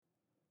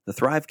The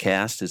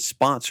Thrivecast is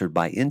sponsored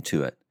by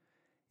Intuit.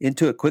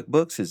 Intuit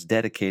QuickBooks is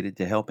dedicated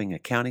to helping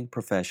accounting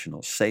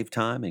professionals save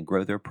time and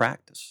grow their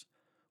practice.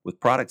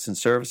 With products and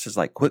services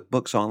like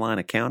QuickBooks Online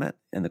Accountant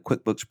and the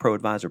QuickBooks Pro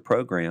Advisor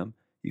program,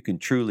 you can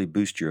truly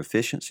boost your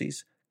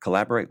efficiencies,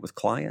 collaborate with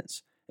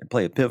clients, and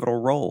play a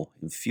pivotal role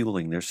in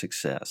fueling their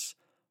success.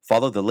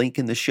 Follow the link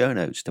in the show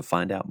notes to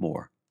find out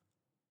more.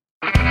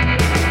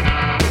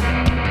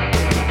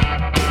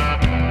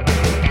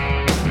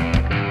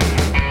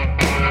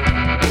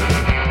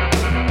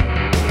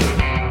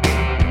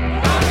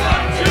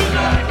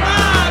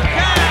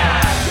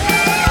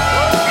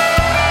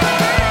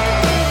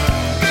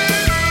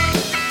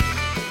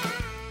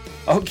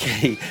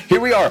 Okay, here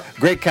we are.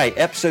 Greg Kite,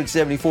 episode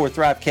 74,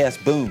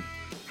 Thrivecast. Boom.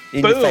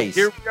 In your face.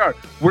 Here we are.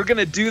 We're going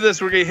to do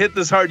this. We're going to hit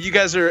this hard. You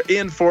guys are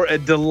in for a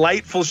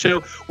delightful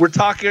show. We're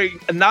talking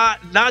not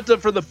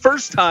for the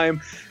first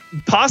time,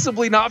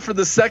 possibly not for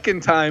the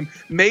second time,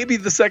 maybe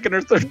the second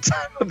or third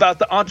time about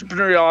the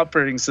entrepreneurial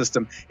operating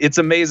system. It's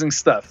amazing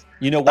stuff.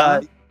 You know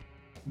why?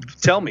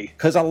 Tell me.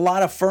 Because a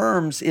lot of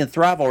firms in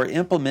Thrival are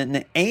implementing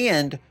it,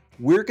 and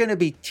we're going to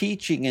be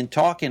teaching and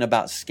talking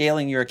about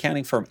scaling your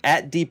accounting firm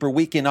at Deeper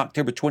Weekend,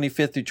 October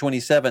 25th through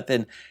 27th.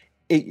 And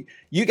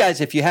you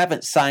guys, if you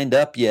haven't signed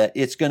up yet,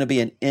 it's going to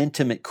be an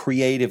intimate,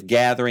 creative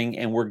gathering,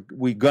 and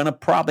we're going to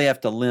probably have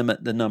to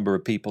limit the number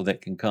of people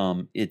that can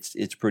come.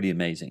 It's pretty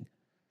amazing.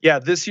 Yeah,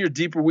 this year,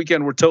 Deeper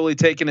Weekend, we're totally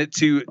taking it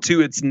to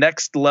its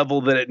next level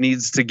that it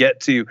needs to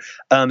get to.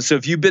 So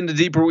if you've been to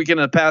Deeper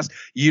Weekend in the past,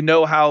 you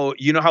know how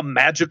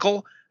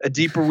magical a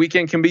Deeper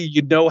Weekend can be.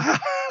 You know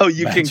how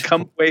you can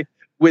come away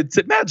with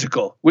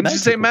magical. Wouldn't you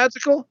say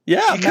magical?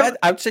 Yeah,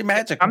 I would say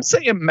magical. I'm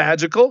saying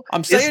magical.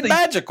 I'm saying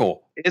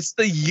magical. It's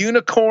the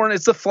unicorn.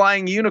 It's the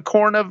flying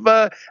unicorn of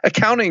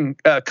accounting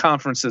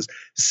conferences.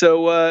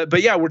 So,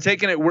 but yeah, we're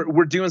taking it.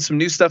 We're doing some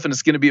new stuff, and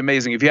it's going to be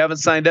amazing. If you haven't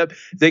signed up,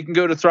 they can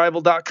go to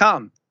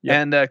Thrival.com. Yep.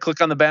 And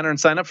click on the banner and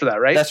sign up for that,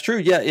 right? That's true,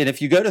 yeah. And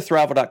if you go to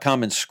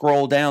Thrival.com and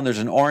scroll down, there's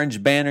an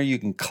orange banner. You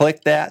can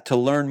click that to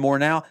learn more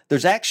now.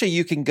 There's actually,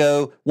 you can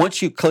go,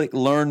 once you click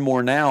learn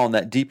more now on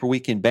that Deeper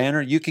Weekend banner,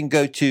 you can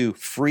go to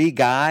free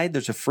guide.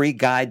 There's a free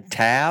guide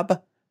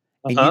tab.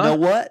 And you know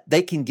what?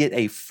 They can get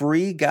a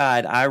free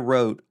guide I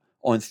wrote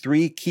on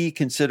 3 key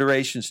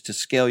considerations to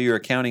scale your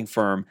accounting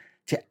firm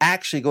to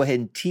actually go ahead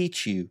and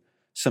teach you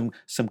some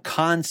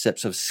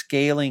concepts of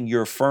scaling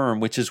your firm,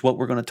 which is what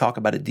we're going to talk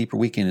about at Deeper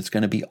Weekend. It's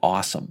going to be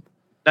awesome.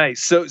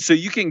 Nice. So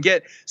you can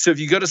get, so if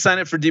you go to sign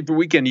up for Deeper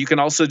Weekend, you can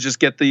also just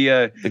get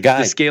the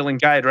scaling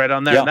guide right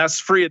on there. Yeah. And that's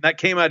free. And that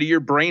came out of your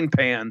brain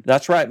pan.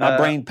 That's right. My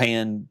brain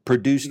pan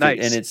produced it,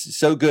 and it's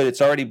so good.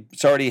 It's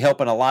already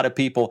helping a lot of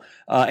people.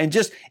 And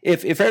just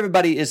if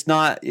everybody is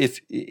not, if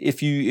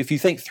you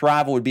think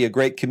Thrival would be a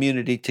great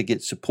community to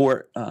get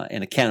support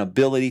and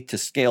accountability to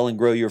scale and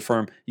grow your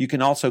firm, you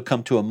can also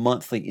come to a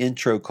monthly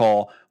intro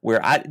call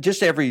where I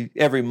just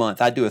every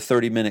month I do a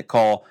 30-minute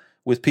call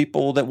with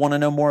people that want to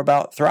know more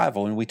about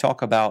Thrival, and we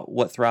talk about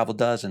what Thrival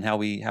does and how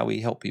we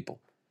help people.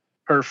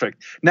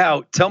 Perfect.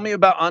 Now, tell me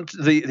about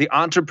the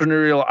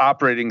entrepreneurial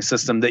operating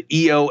system, the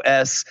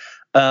EOS.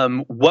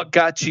 What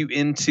got you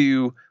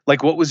into,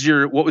 like, what was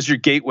your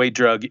gateway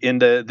drug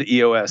into the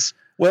EOS?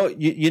 Well,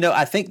 you know,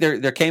 I think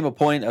there came a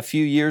point a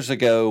few years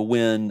ago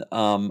when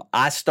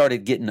I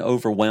started getting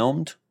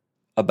overwhelmed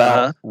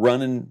about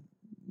running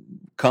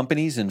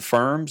companies and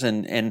firms,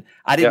 and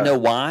I didn't know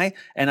why,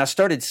 and I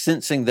started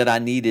sensing that I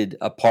needed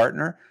a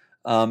partner,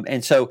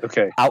 and so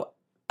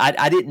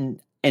I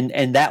didn't,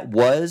 and that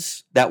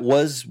was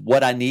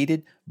what I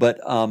needed. But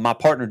my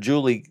partner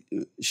Julie,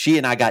 she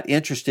and I got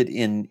interested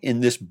in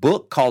this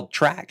book called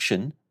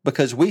Traction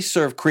because we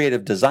serve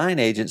creative design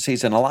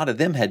agencies, and a lot of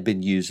them had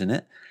been using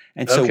it,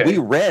 and so we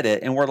read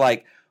it, and we're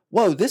like,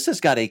 whoa, this has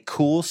got a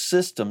cool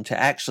system to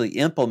actually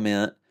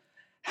implement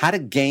how to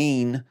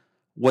gain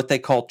what they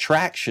call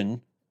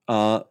traction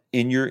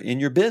in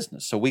your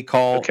business. So we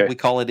call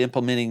it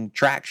implementing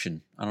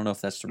traction. I don't know if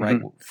that's the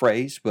right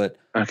phrase, but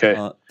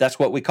that's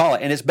what we call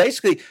it. And it's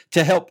basically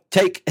to help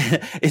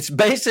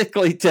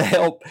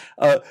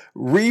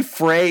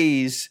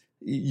rephrase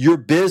your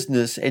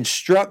business and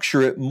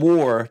structure it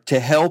more to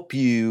help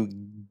you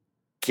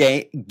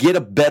get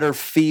a better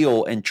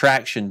feel and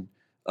traction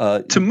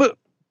to move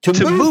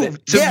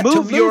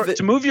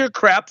your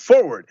crap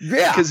forward.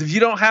 Yeah. Because if you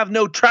don't have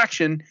no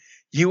traction,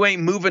 you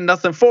ain't moving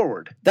nothing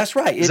forward. That's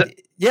right.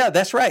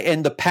 That's right.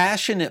 And the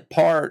passionate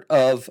part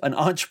of an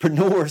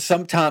entrepreneur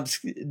sometimes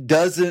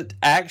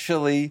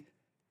they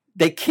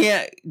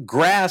can't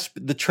grasp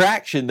the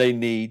traction they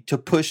need to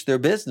push their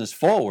business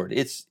forward.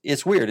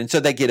 It's weird. And so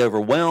they get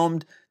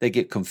overwhelmed, they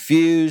get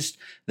confused,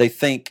 they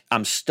think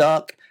I'm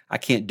stuck, I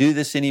can't do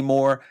this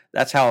anymore.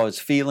 That's how I was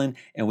feeling.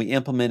 And we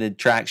implemented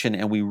Traction,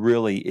 and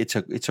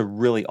it's a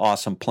really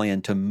awesome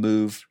plan to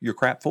move your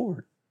crap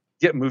forward.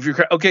 Yeah, move your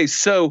crap. Okay,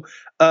 so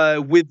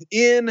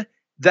within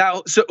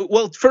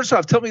that, first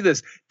off, tell me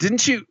this: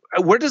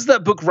 where does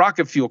that book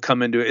Rocket Fuel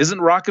come into it?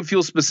 Isn't Rocket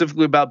Fuel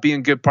specifically about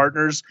being good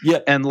partners? Yeah,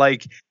 and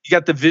like you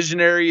got the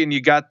visionary and you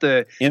got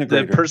the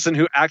person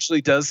who actually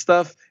does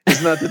stuff.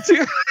 Isn't that the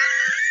two?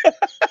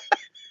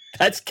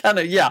 That's kind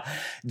of, yeah.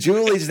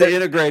 Julie's the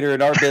integrator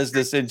in our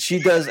business, and she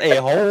does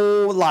a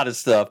whole lot of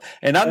stuff.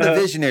 And I'm the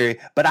visionary,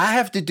 but I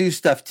have to do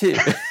stuff too.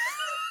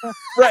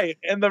 Right.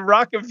 And the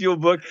Rocket Fuel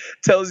book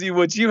tells you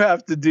what you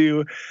have to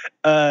do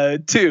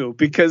too,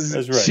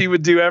 because she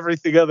would do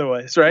everything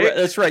otherwise, right?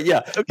 That's right,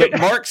 yeah. Okay.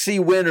 But Mark C.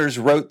 Winters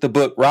wrote the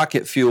book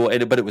Rocket Fuel,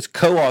 but it was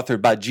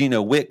co-authored by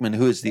Gino Wickman,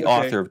 who is the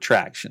author of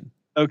Traction.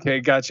 Okay,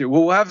 gotcha.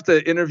 Well, we'll have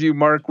to interview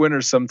Mark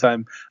Winters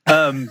sometime.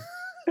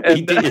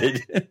 He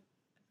did.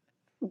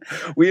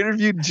 We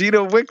interviewed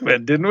Gino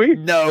Wickman, didn't we?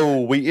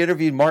 No, we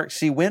interviewed Mark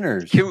C.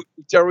 Winters.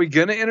 Are we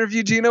going to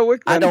interview Gino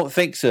Wickman? I don't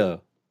think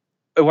so.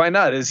 Why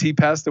not? Is he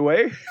passed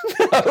away?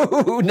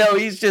 No,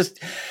 he's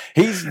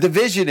the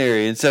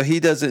visionary, and so he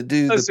doesn't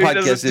do the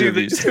podcast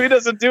interviews. So he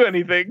doesn't do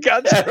anything.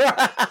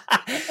 Gotcha.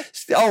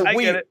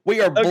 We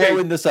are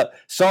blowing this up.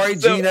 Sorry,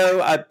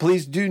 Gino.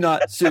 Please do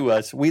not sue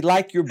us. We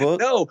like your book.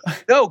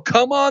 No,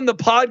 come on the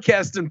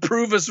podcast and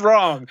prove us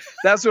wrong.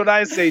 That's what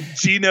I say,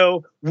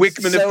 Gino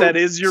Wickman, if that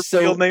is your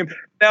real name.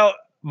 Now,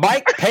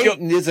 Mike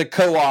Payton is a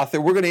co-author.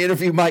 We're going to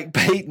interview Mike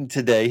Payton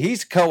today.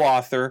 He's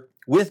co-author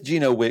with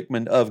Gino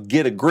Wickman of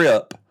Get a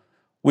Grip,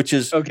 which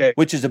is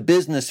a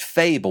business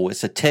fable.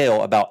 It's a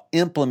tale about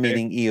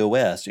implementing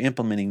EOS,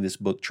 implementing this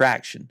book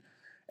Traction.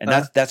 And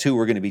that's who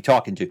we're going to be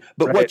talking to.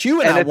 But what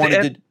you and I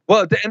wanted to...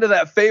 Well, at the end of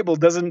that fable,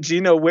 doesn't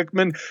Gino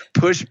Wickman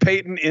push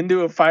Payton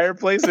into a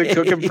fireplace and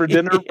cook him for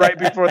dinner right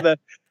before the...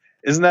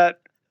 Isn't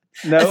that...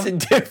 No? That's a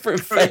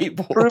different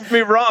fable. Prove me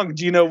wrong,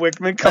 Gino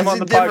Wickman. Come on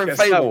the podcast.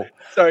 Fable. No,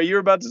 sorry, you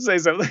were about to say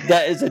something.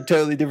 That is a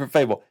totally different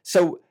fable.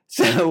 So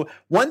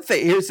one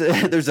thing,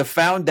 there's a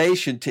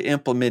foundation to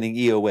implementing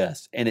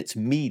EOS, and it's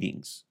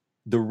meetings,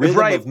 the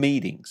rhythm of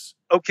meetings.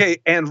 Okay,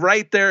 and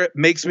right there it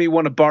makes me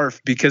want to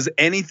barf, because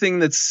anything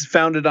that's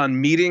founded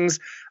on meetings,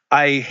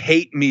 I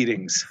hate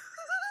meetings.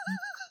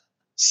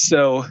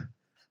 So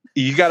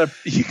you gotta.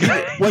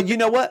 Well, you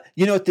know what?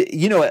 You know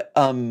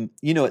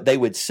what they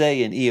would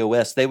say in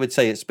EOS? They would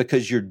say it's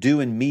because you're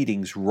doing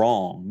meetings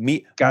wrong.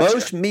 Gotcha.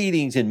 Most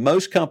meetings in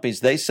most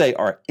companies, they say,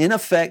 are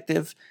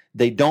ineffective.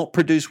 They don't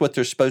produce what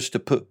they're supposed to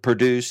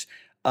produce,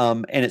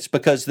 and it's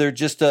because they're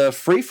just a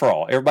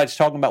free-for-all. Everybody's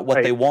talking about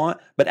what they want,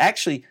 but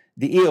actually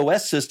the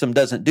EOS system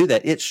doesn't do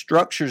that. It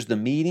structures the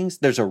meetings.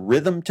 There's a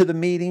rhythm to the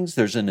meetings.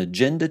 There's an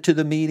agenda to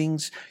the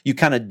meetings. You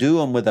kind of do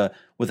them with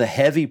a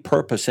heavy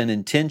purpose and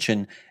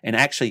intention, and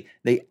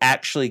they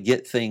actually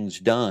get things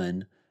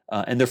done,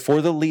 and they're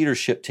for the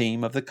leadership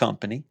team of the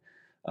company,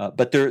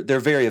 but they're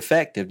very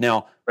effective.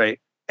 Now, right,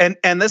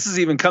 and this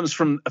even comes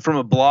from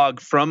a blog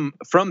from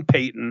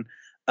Payton.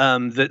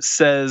 That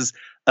says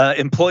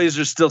employees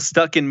are still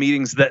stuck in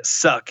meetings that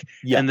suck,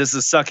 and this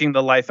is sucking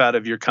the life out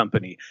of your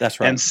company.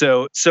 That's right. And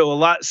so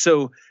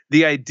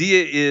the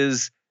idea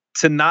is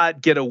to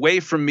not get away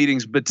from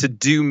meetings, but to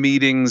do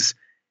meetings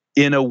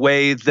in a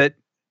way that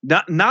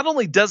not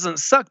only doesn't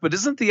suck, but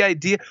isn't the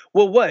idea.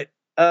 Well, what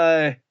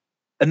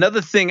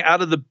another thing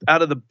out of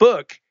the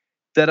book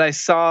that I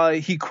saw,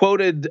 he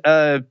quoted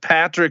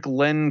Patrick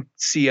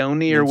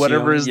Lencioni or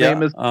whatever his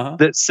name is,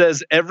 that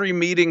says every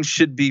meeting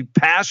should be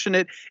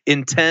passionate,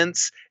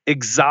 intense,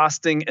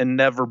 exhausting, and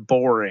never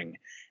boring.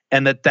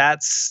 And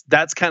that's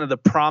kind of the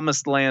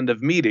promised land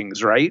of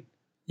meetings, right?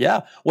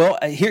 Yeah. Well,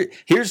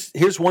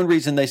 here's one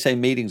reason they say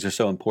meetings are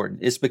so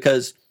important. It's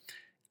because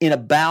in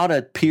about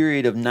a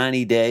period of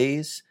 90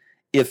 days,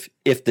 if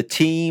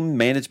the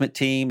management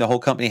team, the whole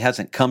company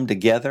hasn't come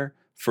together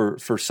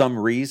for some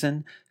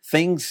reason,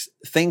 things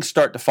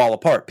start to fall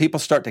apart. People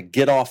start to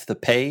get off the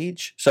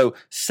page. So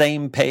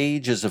same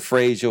page is a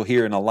phrase you'll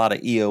hear in a lot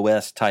of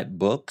EOS type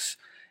books.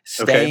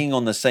 Staying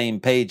on the same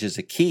page is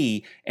a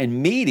key,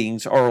 and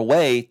meetings are a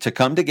way to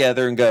come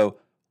together and go,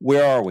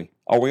 where are we?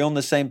 Are we on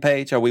the same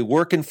page? Are we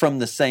working from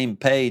the same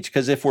page?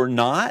 Because if we're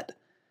not,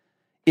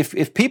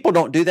 if people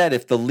don't do that,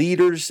 if the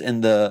leaders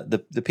and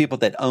the people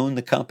that own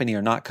the company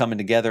are not coming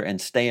together and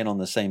staying on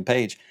the same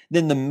page,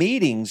 then the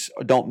meetings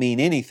don't mean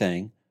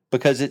anything,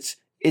 because it's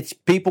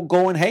people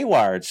going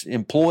haywire. It's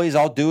employees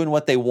all doing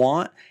what they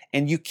want,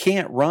 and you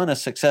can't run a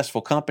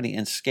successful company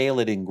and scale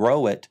it and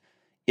grow it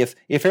if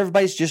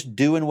everybody's just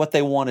doing what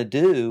they want to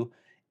do.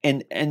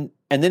 And then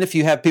if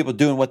you have people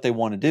doing what they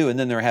want to do and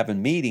then they're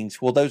having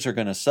meetings, well, those are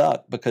going to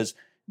suck because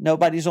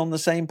nobody's on the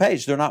same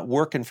page. They're not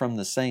working from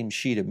the same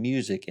sheet of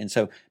music. And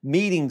so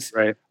meetings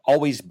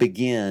always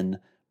begin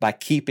by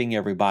keeping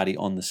everybody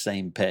on the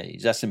same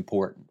page. That's an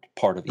important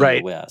part of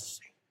EOS.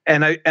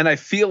 And I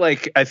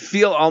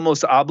feel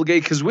almost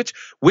obligated, because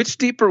which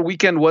deeper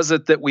weekend was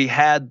it that we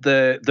had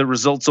the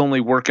results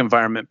only work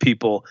environment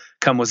people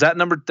come?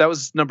 That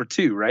was number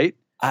 2, right?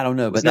 I don't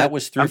know, but that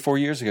was 3 or 4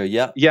 years ago.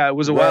 Yeah. Yeah, it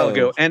was a while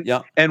ago.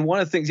 And one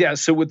of the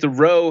things, so with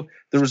the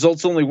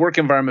results only work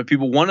environment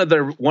people, one of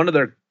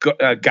their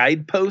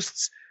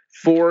guideposts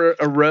for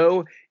a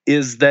row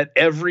is that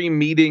every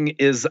meeting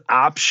is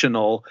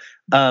optional,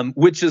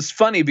 which is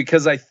funny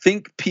because I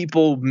think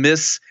people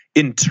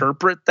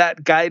misinterpret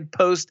that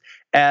guidepost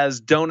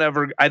as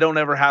I don't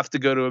ever have to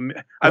go to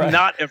I'm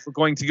not ever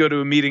going to go to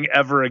a meeting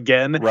ever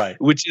again,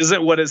 which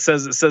isn't what it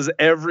says. It says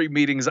every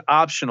meeting's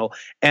optional.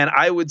 And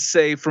I would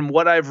say from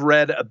what I've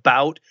read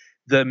about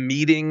the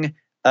meeting,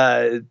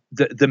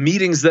 the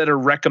meetings that are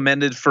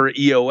recommended for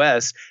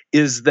EOS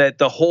is that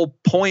the whole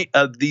point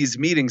of these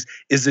meetings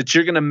is that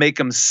you're going to make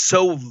them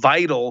so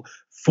vital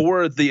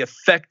for the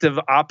effective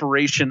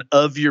operation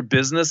of your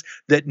business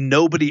that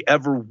nobody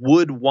ever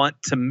would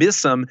want to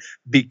miss them,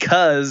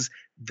 because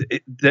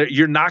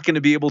you're not going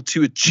to be able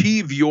to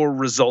achieve your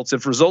results.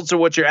 If results are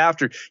what you're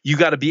after, you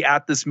got to be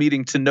at this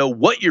meeting to know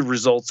what your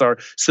results are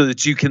so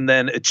that you can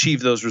then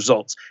achieve those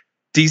results.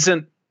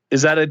 Decent?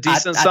 Is that a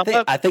decent sum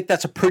up? I think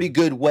that's a pretty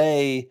good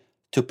way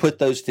to put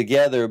those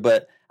together,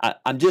 but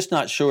I'm just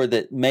not sure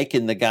that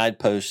making the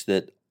guidepost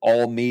that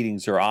all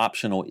meetings are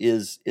optional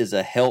is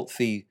a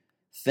healthy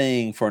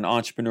thing for an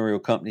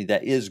entrepreneurial company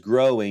that is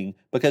growing,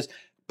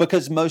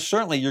 because most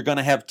certainly you're going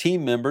to have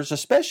team members,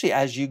 especially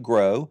as you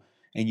grow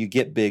and you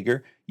get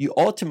bigger, you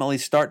ultimately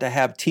start to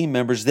have team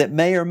members that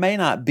may or may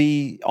not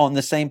be on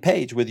the same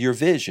page with your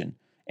vision.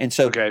 And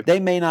so they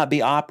may not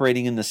be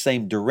operating in the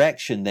same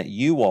direction that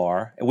you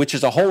are, which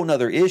is a whole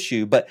nother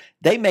issue, but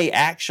they may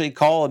actually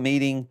call a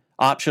meeting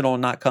optional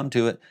and not come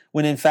to it,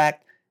 when in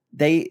fact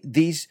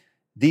these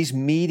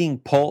meeting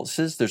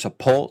pulses, there's a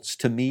pulse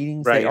to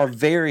meetings. They are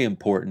very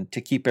important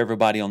to keep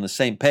everybody on the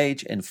same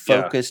page and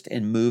focused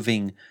and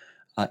moving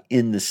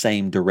in the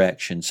same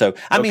direction. So,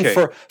 I mean,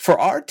 for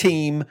our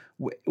team,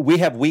 we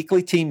have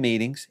weekly team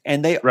meetings,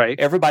 and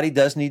everybody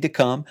does need to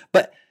come,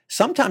 but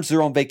sometimes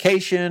they're on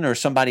vacation or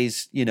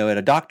somebody's, at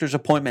a doctor's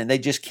appointment and they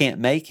just can't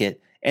make it.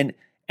 And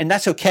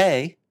that's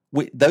okay.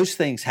 Those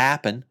things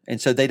happen.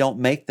 And so they don't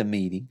make the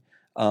meeting.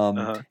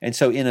 And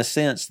so in a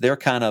sense, they're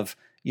kind of,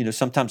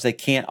 sometimes they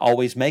can't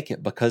always make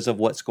it because of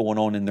what's going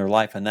on in their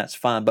life, and that's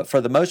fine. But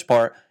for the most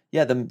part,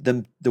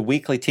 the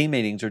weekly team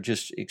meetings are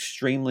just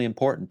extremely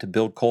important to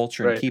build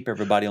culture and keep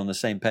everybody on the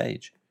same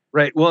page.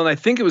 Right. Well, and I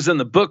think it was in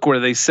the book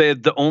where they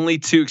said the only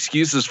two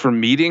excuses for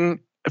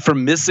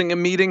missing a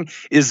meeting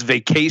is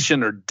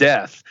vacation or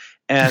death.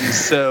 And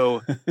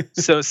so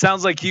it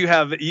sounds like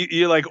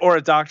you're like, or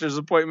a doctor's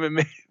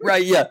appointment.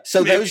 Right. Yeah.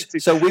 So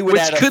we would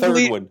add a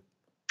third one.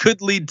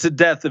 Could lead to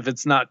death if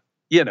it's not,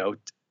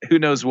 who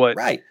knows what.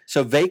 Right.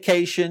 So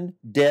vacation,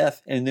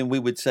 death, and then we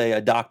would say a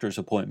doctor's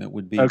appointment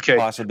would be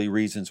possibly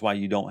reasons why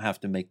you don't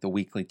have to make the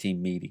weekly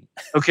team meeting.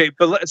 Okay.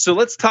 So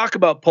let's talk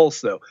about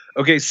Pulse though.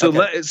 Okay. So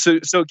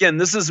again,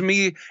 this is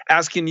me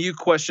asking you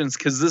questions,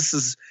 because this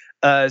is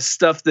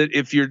stuff that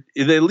if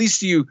at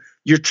least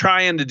you're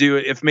trying to do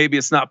it, if maybe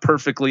it's not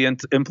perfectly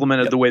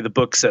implemented the way the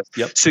book says.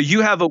 Yep. So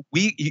you have a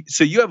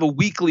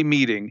weekly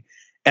meeting,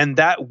 and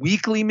that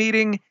weekly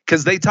meeting,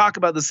 because they talk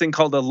about this thing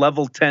called a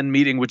level 10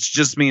 meeting, which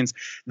just means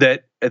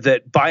that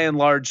by and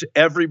large,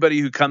 everybody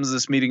who comes to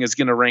this meeting is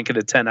going to rank it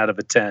a 10 out of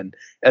a 10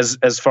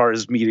 as far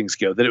as meetings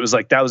go. That it was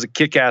like, that was a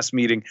kick-ass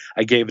meeting,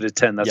 I gave it a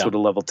 10. That's what a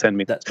level 10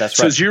 meeting. That's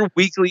so right.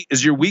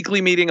 Is your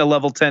weekly meeting a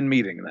level 10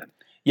 meeting then?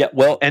 Yeah,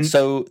 well,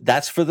 so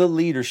that's for the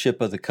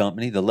leadership of the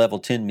company, the level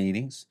 10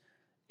 meetings.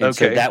 And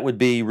so that would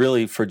be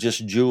really for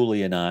just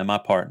Julie and I, my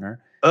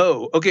partner.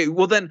 Oh, okay.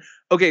 Well then,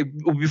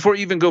 before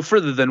you even go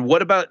further, then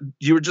what about,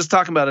 you were just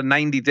talking about a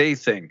 90-day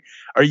thing.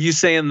 Are you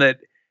saying that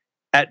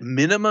at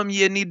minimum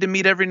you need to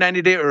meet every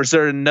 90 days, or is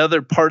there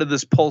another part of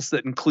this Pulse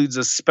that includes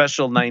a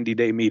special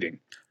 90-day meeting?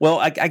 Well,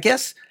 I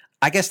guess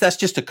that's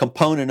just a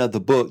component of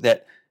the book,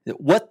 that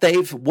what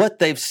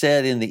they've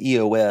said in the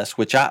EOS,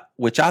 which I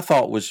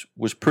thought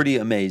was pretty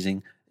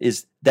amazing,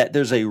 is that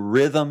there's a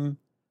rhythm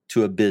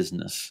to a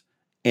business.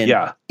 And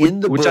in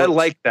the which books, I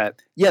like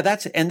that. Yeah,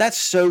 that's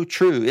so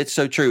true. It's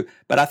so true.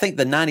 But I think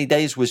the 90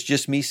 days was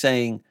just me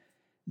saying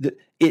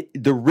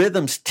the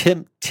rhythms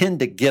tend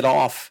to get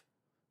off.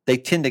 They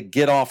tend to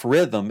get off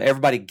rhythm.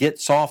 Everybody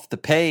gets off the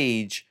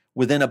page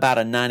within about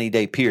a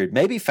 90-day period,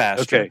 maybe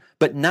faster.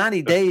 But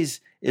 90 days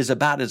is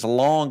about as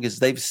long as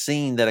they've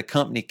seen that a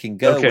company can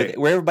go,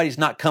 where everybody's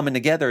not coming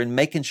together and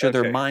making sure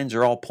their minds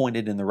are all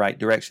pointed in the right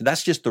direction.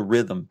 That's just the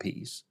rhythm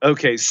piece.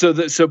 Okay, so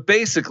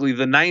basically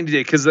the 90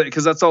 day, because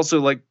that's also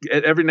like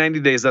every 90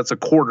 days, that's a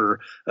quarter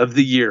of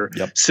the year.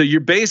 Yep. So you're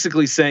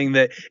basically saying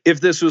that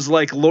if this was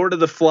like Lord of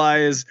the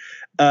Flies,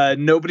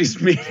 nobody's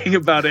meeting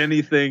about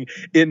anything,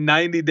 in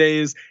 90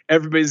 days,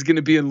 everybody's going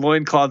to be in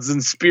loincloths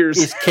and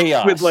spears. It's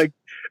chaos.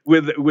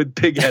 With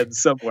pig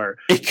heads somewhere,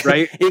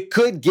 right? It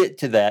could get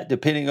to that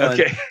depending on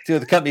to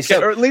the company.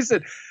 So, or at least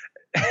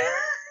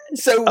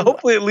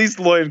hopefully at least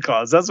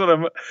loincloths. That's what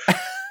I'm.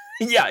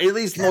 Yeah, at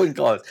least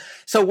loincloths.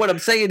 So what I'm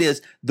saying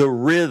is the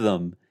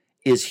rhythm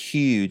is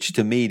huge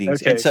to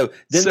meetings. Okay. And so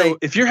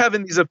if you're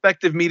having these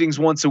effective meetings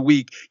once a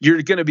week,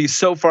 you're going to be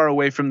so far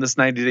away from this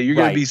 90 day. You're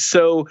going to be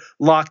so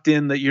locked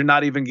in that you're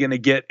not even going to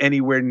get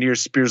anywhere near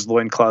spears,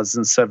 loincloths,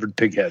 and severed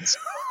pig heads.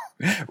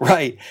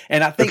 Right.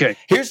 And I think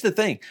here's the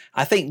thing.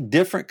 I think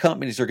different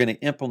companies are going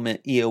to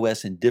implement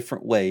EOS in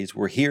different ways.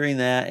 We're hearing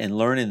that and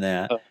learning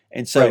that.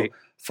 And so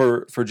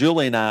for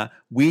Julie and I,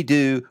 we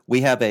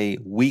have a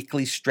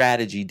weekly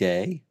strategy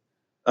day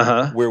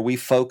where we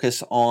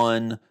focus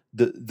on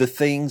the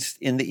things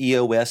in the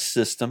EOS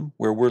system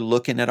where we're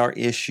looking at our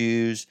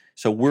issues.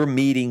 So we're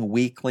meeting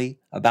weekly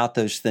about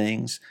those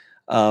things.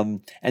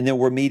 And then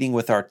we're meeting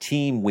with our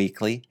team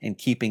weekly and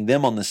keeping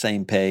them on the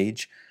same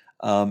page.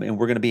 And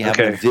we're going to be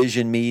having a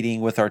vision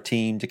meeting with our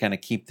team to kind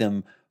of keep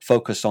them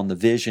focused on the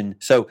vision.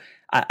 So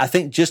I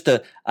think just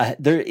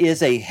there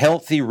is a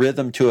healthy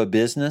rhythm to a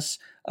business.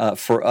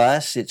 For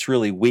us, it's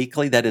really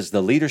weekly. That is,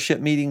 the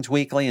leadership meetings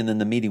weekly, and then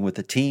the meeting with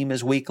the team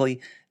is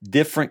weekly.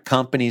 Different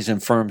companies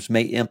and firms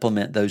may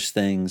implement those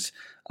things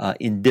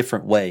in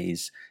different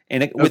ways,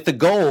 and with the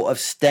goal of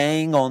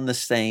staying on the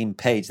same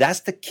page.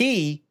 That's the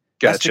key.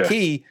 Gotcha. That's the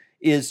key.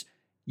 Is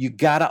you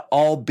gotta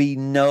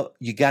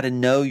you gotta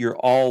know you're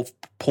all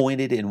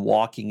pointed and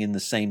walking in the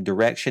same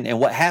direction. And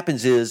what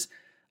happens is,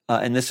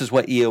 and this is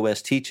what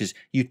EOS teaches,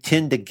 you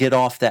tend to get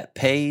off that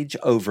page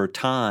over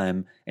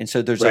time. And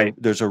so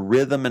there's a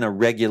rhythm and a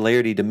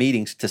regularity to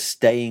meetings, to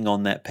staying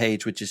on that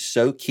page, which is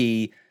so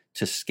key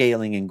to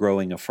scaling and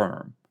growing a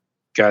firm.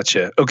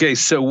 Gotcha. Okay,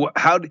 so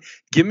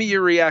give me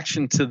your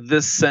reaction to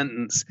this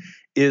sentence,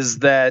 is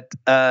that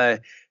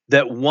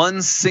that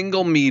one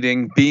single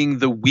meeting being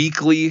the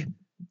weekly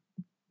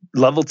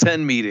level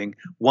 10 meeting,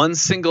 one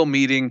single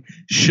meeting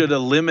should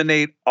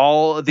eliminate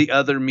all of the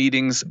other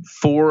meetings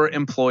for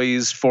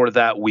employees for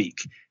that week.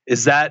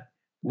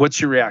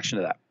 What's your reaction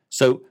to that?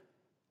 So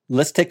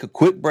let's take a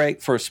quick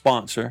break for a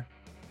sponsor.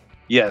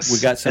 Yes. We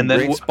got some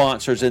great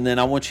sponsors, and then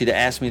I want you to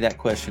ask me that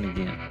question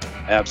again.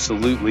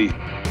 Absolutely.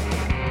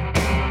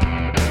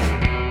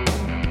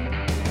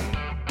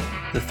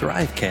 The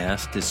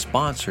Thrivecast is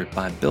sponsored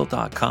by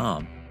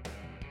Bill.com.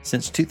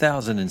 Since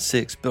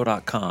 2006,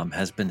 Bill.com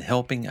has been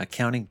helping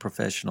accounting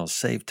professionals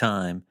save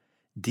time,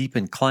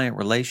 deepen client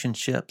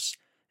relationships,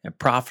 and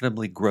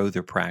profitably grow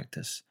their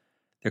practice.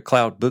 Their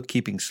cloud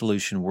bookkeeping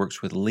solution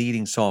works with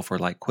leading software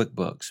like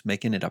QuickBooks,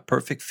 making it a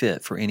perfect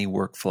fit for any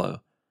workflow.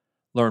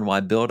 Learn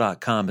why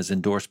Bill.com is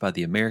endorsed by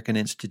the American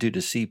Institute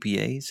of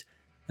CPAs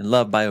and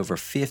loved by over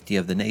 50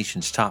 of the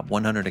nation's top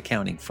 100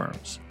 accounting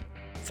firms.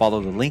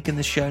 Follow the link in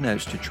the show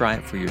notes to try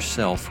it for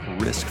yourself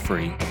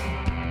risk-free.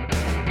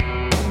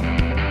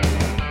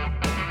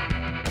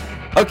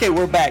 Okay,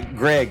 we're back.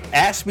 Greg,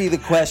 ask me the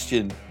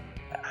question.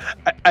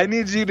 I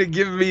need you to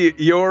give me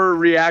your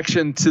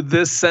reaction to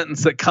this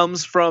sentence that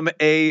comes from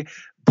a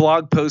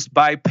blog post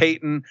by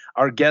Peyton,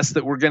 our guest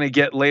that we're going to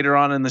get later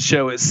on in the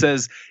show. It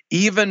says,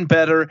 even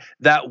better,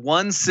 that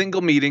one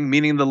single meeting,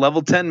 meaning the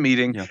level 10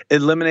 meeting,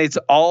 eliminates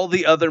all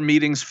the other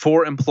meetings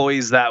for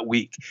employees that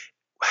week.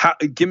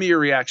 Give me your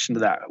reaction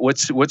to that.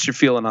 What's your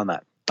feeling on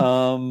that?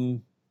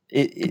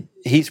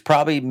 He's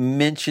probably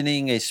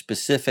mentioning a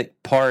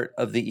specific part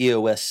of the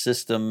EOS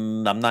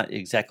system. I'm not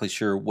exactly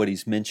sure what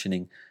he's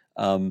mentioning,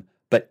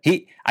 but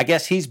I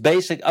guess he's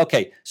basic.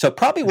 Okay, so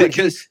probably what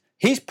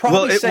he's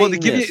probably saying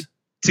this.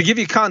 To give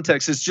you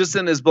context, it's just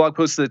in his blog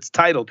post that's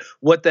titled,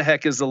 "What the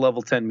heck is a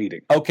level 10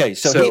 meeting?" Okay,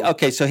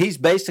 so he's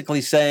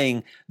basically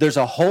saying there's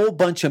a whole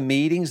bunch of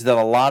meetings that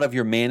a lot of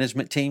your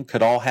management team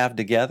could all have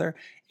together.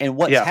 And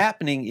what's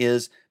happening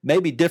is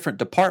maybe different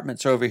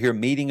departments are over here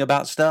meeting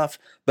about stuff,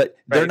 but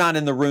they're not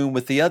in the room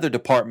with the other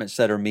departments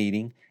that are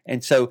meeting.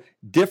 And so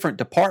different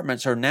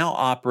departments are now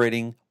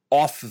operating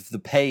off of the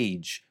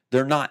page.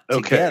 They're not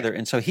together.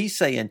 And so he's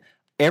saying,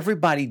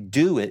 everybody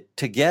do it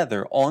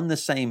together on the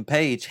same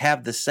page,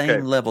 have the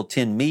same level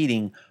 10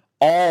 meeting,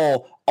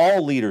 all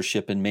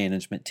leadership and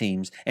management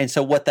teams. And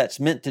so what that's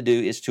meant to do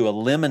is to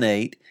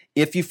eliminate,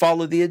 if you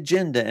follow the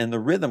agenda and the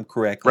rhythm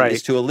correctly,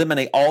 is to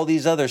eliminate all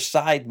these other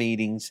side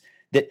meetings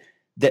that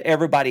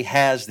everybody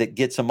has that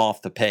gets them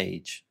off the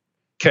page.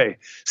 Okay,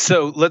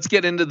 so let's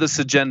get into this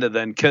agenda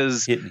then,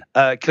 because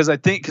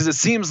it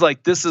seems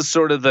like this is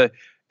sort of the.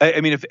 I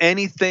mean, if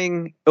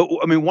anything,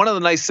 one of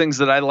the nice things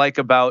that I like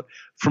about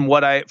from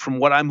what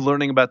I'm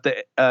learning about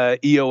the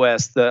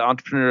EOS, the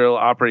Entrepreneurial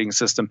Operating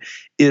System,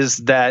 is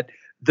that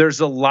there's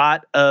a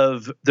lot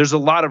of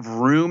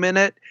room in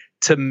it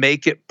to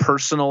make it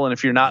personal. And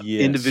if you're not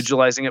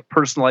individualizing it,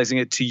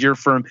 personalizing it to your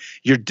firm,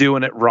 you're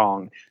doing it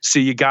wrong. So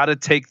you got to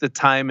take the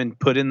time and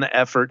put in the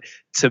effort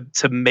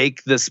to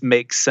make this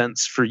make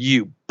sense for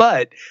you.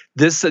 But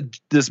this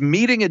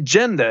meeting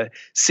agenda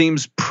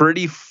seems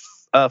pretty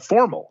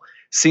formal.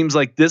 Seems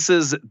like this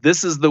is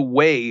the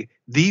way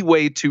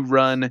to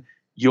run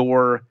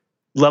your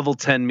level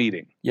 10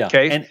 meeting. Yeah.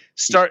 Okay. And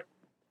start.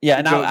 Yeah,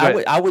 and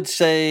I would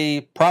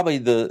say probably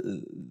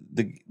the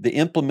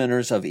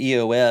implementers of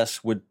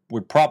EOS would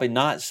probably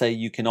not say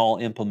you can all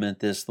implement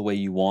this the way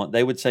you want.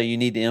 They would say you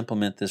need to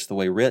implement this the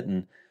way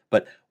written.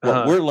 But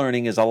what we're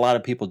learning is a lot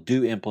of people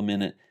do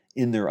implement it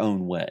in their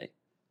own way.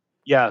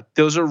 Yeah,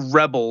 those are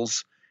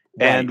rebels,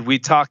 and we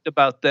talked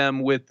about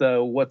them with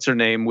what's her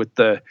name with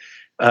the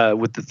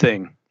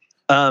thing.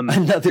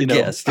 Another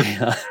guest.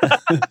 Yeah.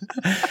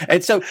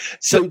 And so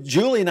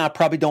Julie and I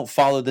probably don't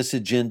follow this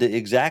agenda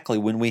exactly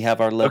when we have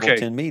our level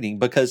 10 meeting,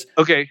 because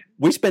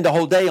we spend a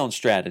whole day on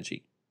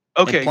strategy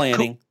and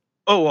planning.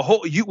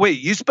 Cool.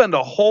 You spend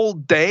a whole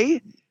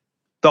day?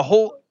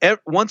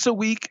 Once a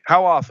week?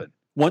 How often?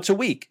 Once a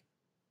week.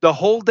 The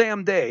whole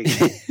damn day.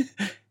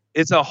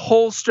 It's a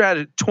whole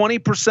strategy.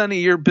 20% of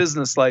your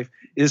business life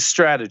is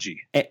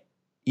strategy. And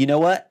you know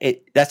what?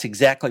 That's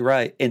exactly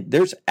right. And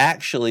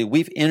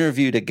we've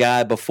interviewed a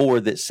guy before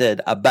that said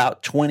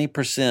about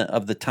 20%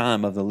 of the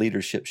time of the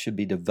leadership should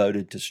be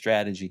devoted to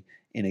strategy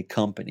in a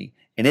company.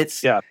 And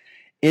it's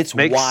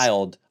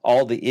wild,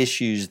 all the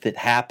issues that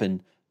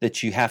happen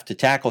that you have to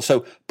tackle.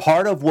 So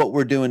part of what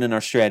we're doing in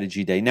our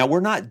strategy day, now we're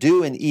not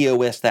doing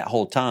EOS that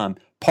whole time.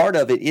 Part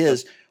of it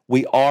is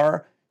we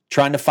are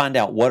trying to find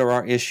out what are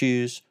our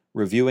issues,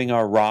 reviewing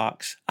our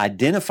rocks,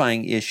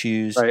 identifying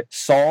issues,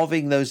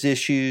 solving those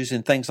issues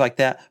and things like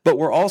that. But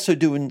we're also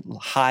doing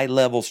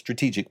high-level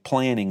strategic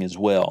planning as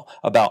well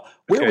about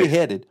where are we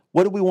headed?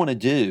 What do we want to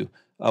do?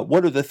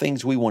 What are the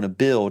things we want to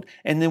build?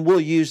 And then we'll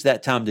use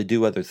that time to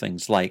do other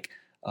things like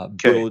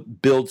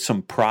build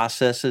some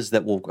processes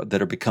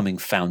that are becoming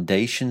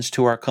foundations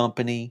to our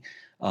company,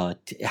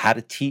 how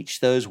to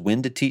teach those,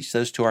 when to teach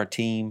those to our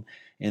team,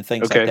 and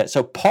things like that.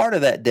 So part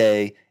of that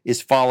day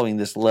is following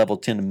this level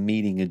 10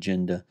 meeting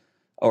agenda,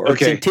 or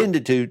it's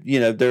intended to.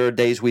 There are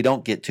days we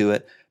don't get to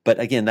it, but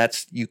again,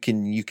 that's you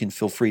can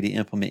feel free to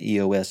implement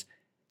EOS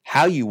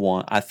how you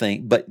want, I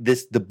think. But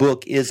the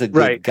book is a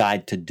good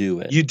guide to do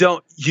it. You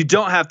don't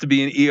have to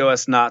be an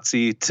EOS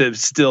Nazi to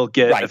still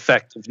get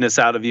effectiveness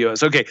out of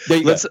EOS. Okay,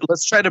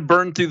 let's try to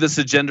burn through this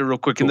agenda real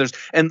quick. Cool.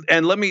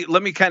 And let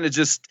me kind of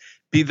just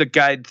be the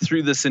guide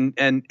through this,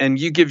 and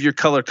you give your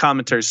color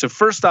commentary. So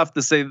first off,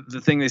 the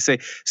thing they say,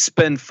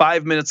 spend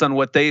 5 minutes on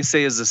what they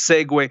say is a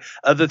segue.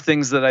 Other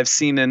things that I've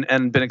seen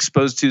and been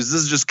exposed to is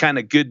this is just kind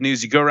of good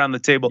news. You go around the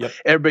table,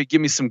 everybody give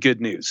me some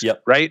good news.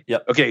 Right?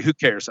 Okay, who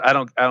cares? I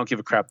don't give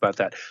a crap about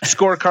that.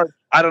 Scorecard,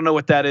 I don't know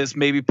what that is.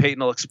 Maybe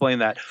Peyton will explain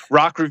that.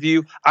 Rock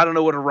review, I don't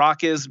know what a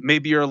rock is.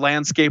 Maybe you're a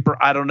landscaper.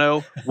 I don't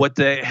know what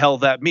the hell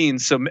that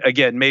means. So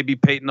again, maybe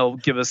Peyton will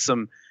give us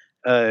some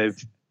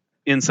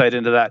insight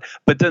into that.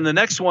 But then the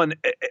next one,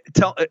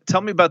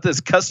 tell me about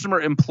this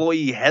customer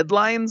employee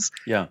headlines.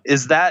 Yeah.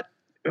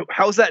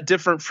 How is that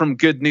different from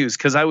good news?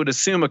 Because I would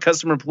assume a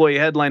customer employee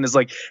headline is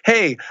like,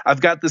 hey,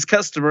 I've got this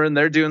customer and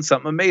they're doing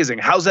something amazing.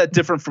 How's that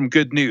different from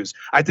good news?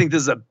 I think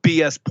this is a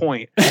BS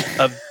point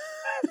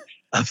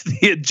of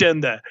the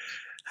agenda.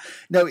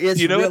 No,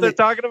 it's really, what they're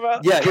talking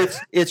about? Yeah,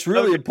 it's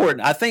really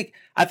important. I think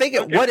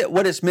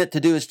what it's meant to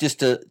do is just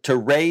to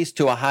raise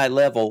to a high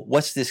level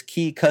what's this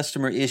key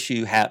customer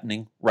issue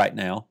happening right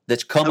now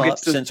that's come up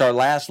since our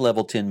last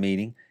level 10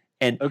 meeting,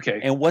 and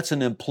what's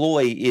an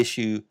employee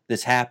issue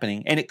that's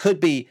happening, and it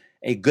could be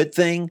a good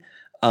thing,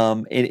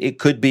 it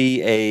could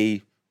be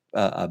a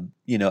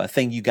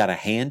thing you got to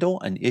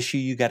handle, an issue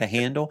you got to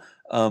handle.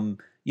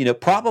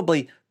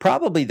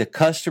 Probably the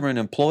customer and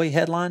employee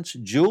headlines,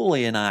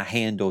 Julie and I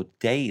handle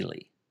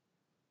daily.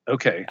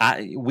 Okay.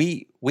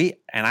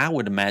 I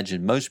would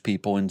imagine most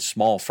people in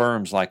small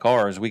firms like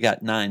ours, we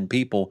got 9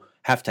 people,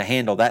 have to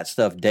handle that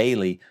stuff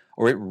daily,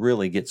 or it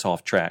really gets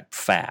off track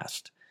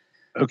fast.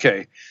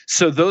 Okay.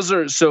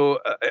 So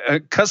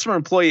customer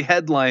employee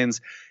headlines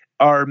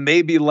are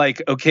maybe like,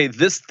 okay,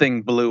 this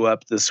thing blew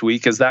up this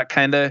week. Is that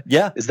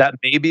is that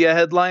maybe a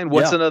headline?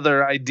 What's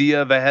another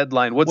idea of a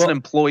headline? What's an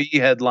employee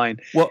headline?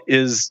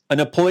 An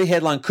employee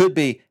headline could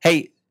be,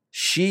 hey,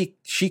 she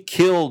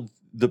killed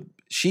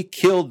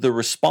the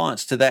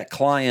response to that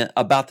client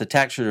about the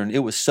tax return.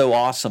 It was so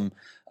awesome.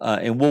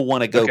 And we'll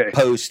want to go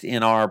post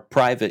in our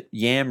private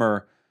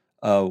Yammer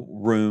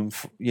room,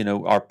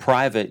 our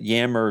private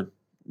Yammer,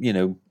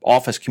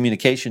 office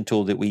communication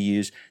tool that we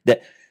use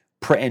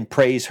and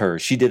praise her.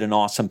 She did an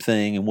awesome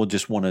thing, and we'll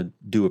just want to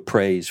do a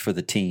praise for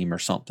the team or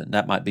something.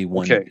 That might be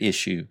one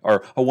issue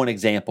or one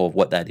example of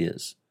what that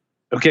is.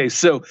 Okay,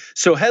 so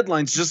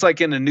headlines, just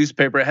like in a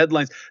newspaper,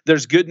 headlines,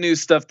 there's good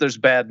news stuff, there's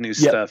bad news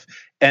stuff.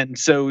 And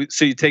so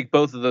you take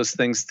both of those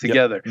things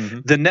together.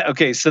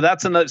 Mm-hmm. So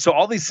that's another. So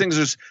all these things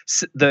are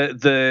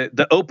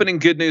the opening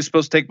good news is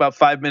supposed to take about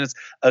 5 minutes.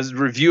 A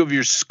review of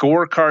your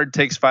scorecard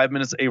takes 5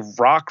 minutes. A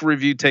rock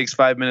review takes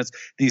 5 minutes.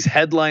 These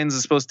headlines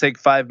are supposed to take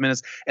 5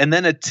 minutes, and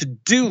then a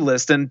to-do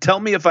list. And tell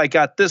me if I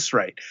got this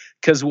right,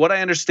 because what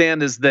I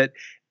understand is that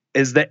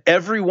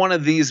every one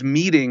of these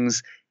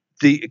meetings,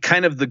 the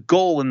kind of the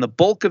goal and the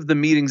bulk of the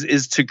meetings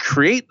is to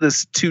create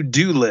this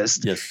to-do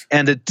list. Yes.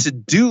 And a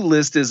to-do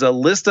list is a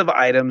list of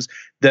items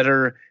that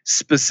are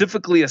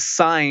specifically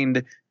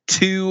assigned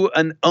to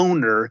an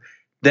owner,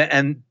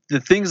 and the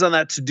things on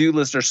that to-do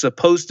list are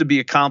supposed to be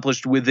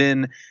accomplished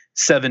within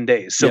 7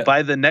 days. So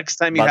by the next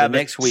time you have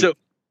next week.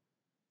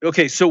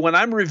 So when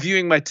I'm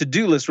reviewing my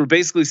to-do list, we're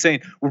basically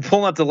saying, we're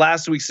pulling up the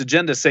last week's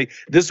agenda, say,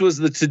 this was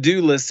the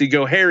to-do list. You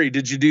go, Harry,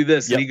 did you do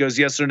this? And he goes,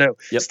 yes or no.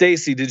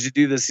 Stacy, did you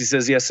do this? He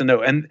says, yes and no.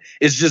 And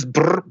it's just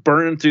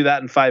burning through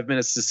that in 5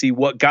 minutes to see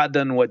what got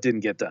done and what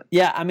didn't get done.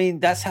 Yeah, I mean,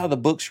 that's how the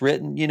book's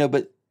written,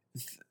 but,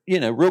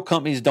 real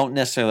companies don't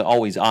necessarily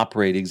always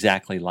operate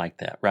exactly like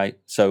that, right?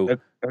 So,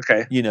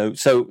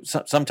 so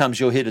sometimes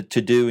you'll hit a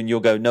to-do and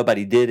you'll go,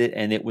 nobody did it,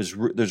 and there's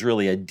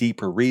really a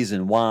deeper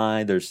reason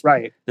why. There's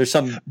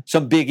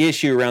some big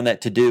issue around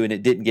that to-do and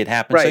it didn't get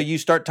happen. So you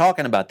start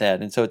talking about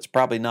that, and so it's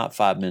probably not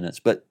 5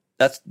 minutes, but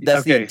that's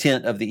the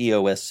intent of the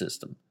EOS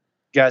system.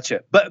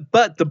 Gotcha.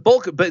 But the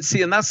bulk, but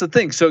see, and that's the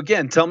thing. So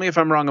again, tell me if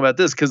I'm wrong about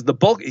this, because the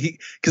bulk,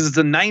 because it's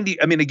a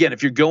 90. I mean, again,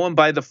 if you're going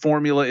by the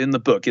formula in the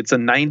book, it's a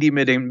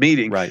 90-minute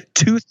meeting. Right.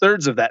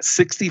 2/3 of that,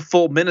 60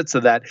 full minutes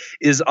of that,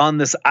 is on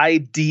this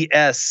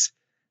IDS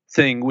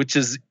thing, which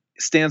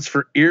stands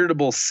for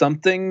irritable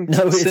something.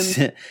 No,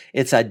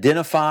 it's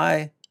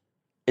identify.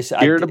 It's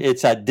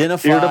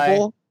identify.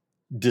 Irritable.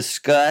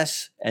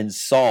 Discuss and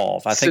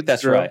solve. I think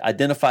that's right.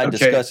 Identify,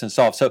 discuss, and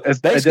solve. So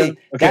basically,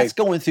 that's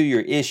going through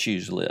your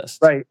issues list.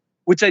 Right.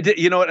 Which I did,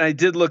 you know what? I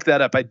did look that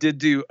up. I did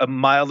do a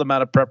mild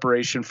amount of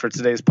preparation for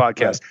today's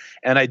podcast. Right.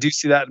 And I do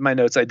see that in my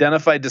notes.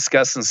 Identify,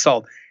 discuss, and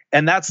solve.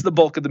 And that's the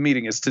bulk of the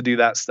meeting, is to do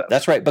that stuff.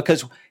 That's right.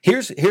 Because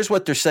here's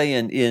what they're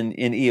saying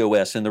in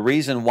EOS. And the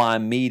reason why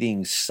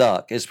meetings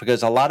suck is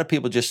because a lot of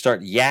people just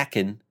start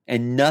yakking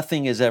and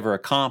nothing is ever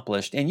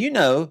accomplished. And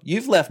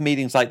you've left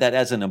meetings like that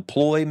as an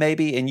employee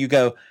maybe, and you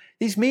go,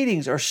 these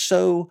meetings are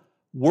so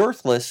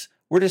worthless.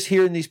 We're just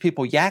hearing these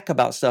people yak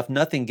about stuff.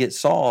 Nothing gets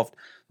solved.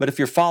 But if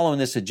you're following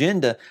this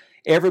agenda,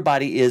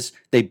 everybody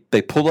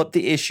they pull up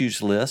the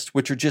issues list,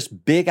 which are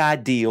just big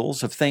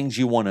ideals of things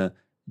you want to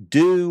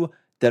do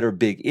that are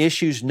big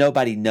issues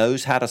nobody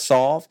knows how to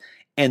solve,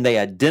 and they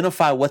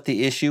identify what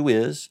the issue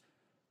is,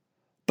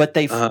 but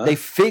they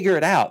figure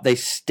it out. They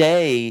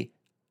stay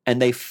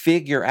and they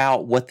figure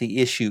out what the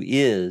issue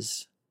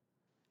is,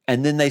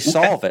 and then they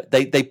solve it.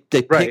 They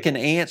pick an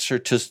answer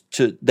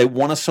to they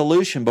want a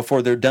solution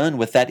before they're done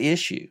with that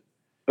issue.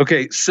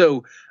 Okay,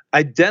 so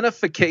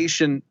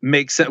identification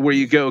makes sense, where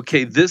you go,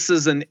 okay,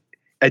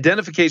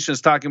 identification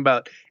is talking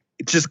about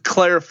just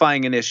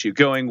clarifying an issue,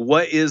 going,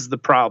 what is the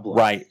problem?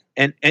 Right.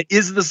 And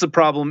is this a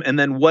problem? And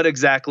then what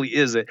exactly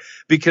is it?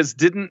 Because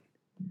didn't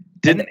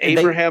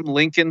Abraham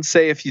Lincoln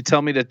say, if you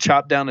tell me to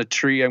chop down a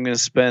tree, I'm going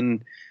to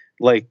spend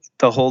like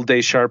the whole day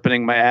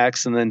sharpening my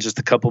axe and then just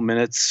a couple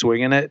minutes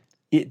swinging it?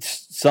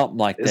 It's something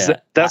like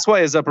that. That's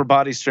why his upper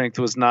body strength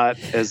was not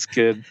as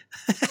good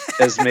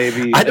as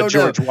maybe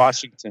George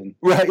Washington.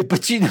 Right.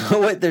 But you know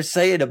what they're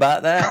saying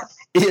about that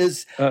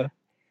is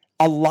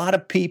a lot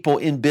of people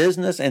in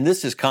business, and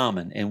this is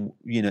common, and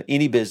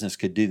any business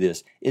could do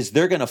this, is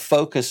they're going to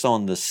focus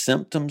on the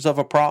symptoms of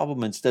a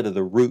problem instead of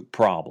the root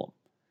problem.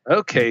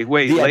 Okay,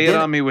 wait, lay it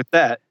on me with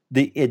that.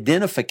 The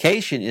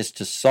identification is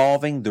to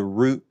solving the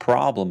root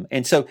problem.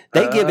 And so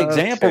they give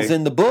examples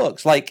in the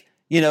books, like,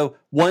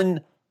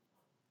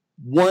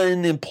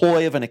 one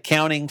employee of an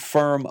accounting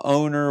firm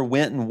owner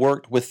went and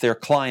worked with their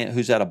client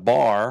who's at a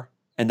bar,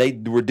 and they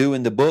were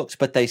doing the books,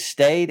 but they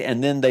stayed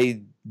and then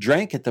they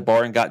drank at the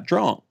bar and got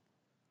drunk.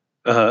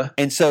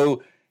 And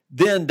so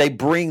then they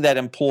bring that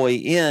employee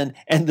in,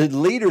 and the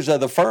leaders of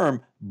the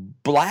firm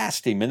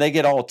blast him, and they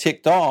get all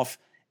ticked off.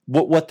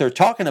 What they're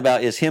talking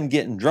about is him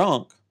getting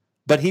drunk,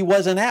 but he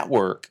wasn't at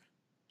work.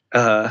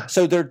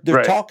 So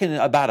they're talking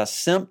about a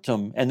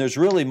symptom, and there's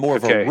really more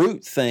of a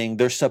root thing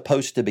they're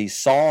supposed to be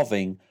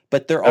solving,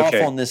 but they're off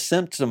on this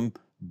symptom,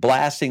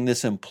 blasting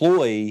this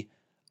employee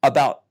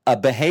about a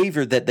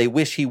behavior that they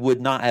wish he would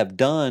not have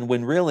done,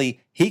 when really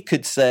he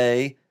could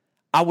say,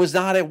 I was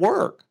not at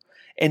work.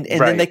 And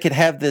then they could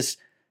have this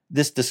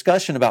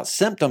discussion about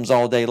symptoms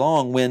all day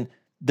long, when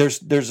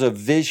there's a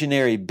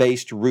visionary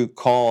based root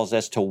cause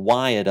as to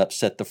why it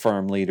upset the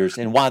firm leaders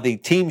and why the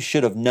team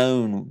should have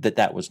known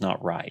that was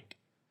not right.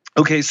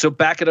 Okay, so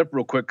back it up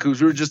real quick,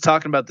 because we were just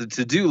talking about the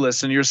to-do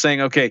list, and you're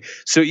saying, okay,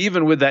 so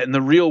even with that, in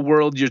the real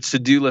world, your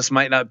to-do list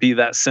might not be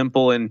that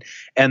simple, and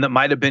that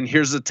might have been,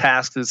 here's a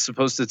task that's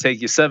supposed to take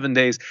you 7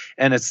 days,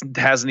 and it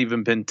hasn't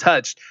even been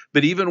touched.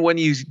 But even when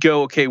you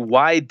go, okay,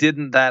 why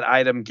didn't that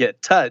item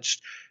get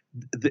touched?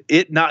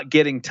 It not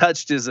getting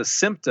touched is a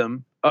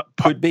symptom,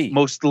 could be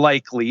most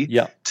likely,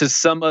 to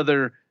some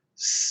other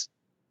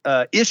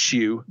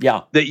issue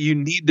that you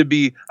need to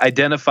be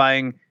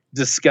identifying,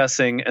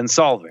 discussing, and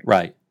solving.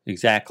 Right.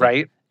 Exactly.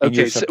 Right. And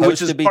you're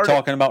supposed to be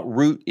talking about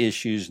root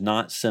issues,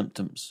 not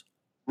symptoms.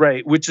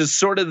 Right, which is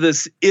sort of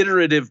this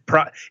iterative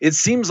it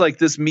seems like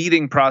this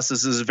meeting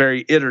process is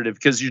very iterative,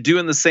 because you're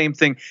doing the same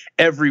thing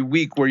every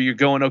week, where you're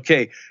going,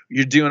 okay,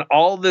 you're doing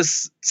all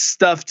this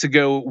stuff to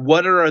go,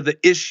 what are the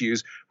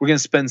issues? We're going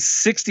to spend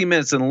 60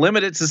 minutes and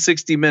limit it to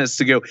 60 minutes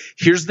to go,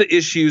 here's the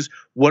issues,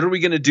 what are we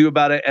going to do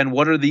about it, and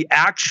what are the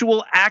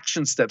actual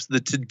action steps, the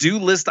to-do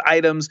list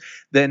items,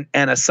 and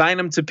assign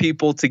them to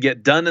people to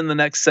get done in the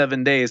next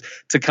 7 days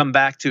to come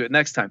back to it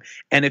next time.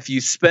 And if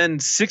you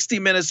spend 60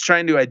 minutes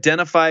trying to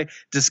identify,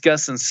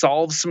 discuss, and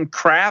solve some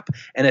crap,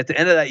 and at the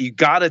end of that you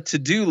got a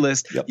to-do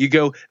list, you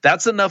go,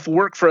 that's enough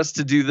work for us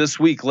to do this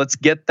week. Let's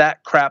get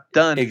that crap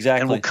done.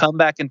 Exactly. And we'll come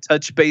back and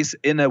touch base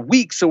in a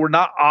week, so we're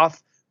not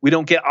off. We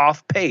don't get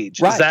off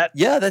page. Right. Is that?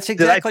 Yeah, that's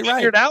exactly right. Did I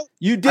figure it out?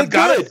 You did. I've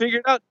got it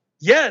figured out.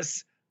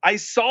 Yes, I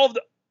solved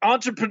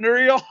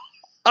entrepreneurial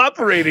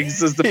operating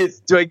system.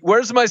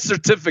 Where's my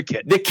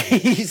certificate? The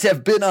keys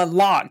have been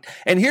unlocked.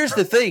 And here's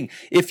the thing.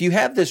 If you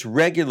have this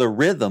regular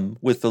rhythm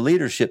with the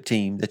leadership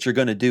team that you're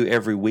going to do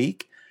every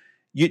week,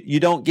 you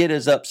don't get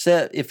as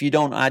upset if you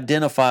don't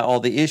identify all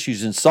the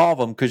issues and solve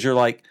them, because you're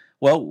like,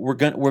 well,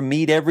 we're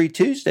meet every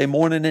Tuesday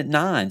morning at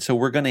 9, so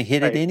we're going to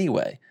hit it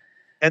anyway.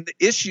 And the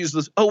issues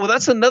list. Oh, well,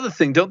 that's another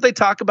thing. Don't they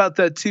talk about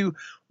that too?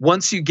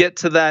 Once you get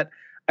to that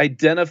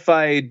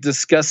identify,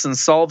 discuss, and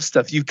solve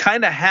stuff, you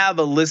kind of have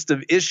a list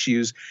of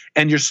issues,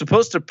 and you're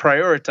supposed to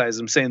prioritize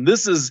them, saying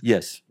this is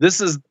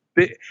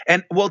big.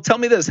 And well, tell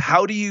me this: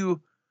 how do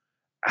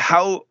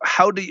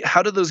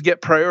those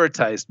get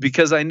prioritized?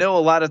 Because I know a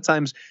lot of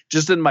times,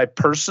 just in my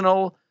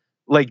personal,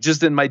 like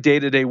just in my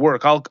day-to-day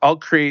work, I'll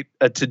create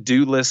a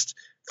to-do list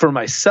for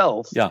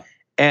myself. Yeah.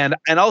 And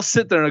I'll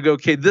sit there and I'll go,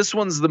 okay, this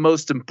one's the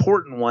most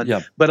important one.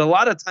 Yeah. But a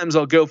lot of times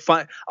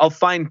I'll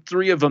find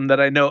 3 of them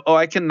that I know,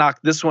 I can knock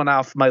this one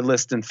off my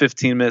list in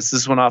 15 minutes,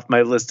 this one off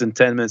my list in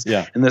 10 minutes.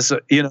 Yeah. And this,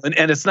 and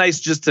it's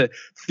nice just to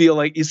feel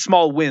like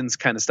small wins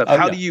kind of stuff.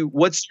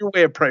 What's your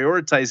way of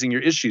prioritizing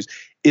your issues?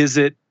 Is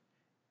it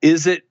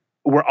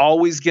we're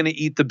always going to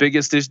eat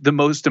the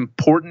most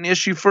important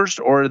issue first,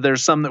 or are there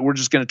some that we're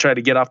just going to try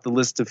to get off the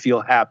list to feel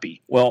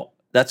happy? Well,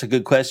 that's a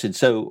good question.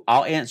 So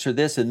I'll answer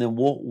this, and then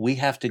we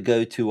have to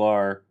go to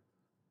our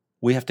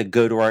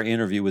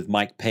interview with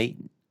Mike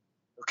Payton.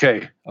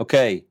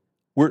 Okay.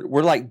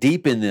 We're like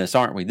deep in this,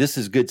 aren't we? This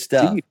is good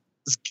stuff.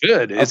 It's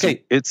good.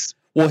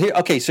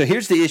 So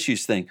here's the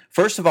issues thing.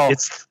 First of all,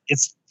 it's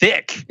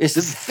thick. It's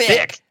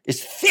thick.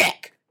 It's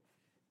thick.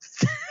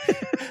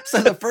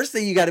 So the first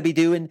thing you got to be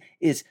doing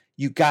is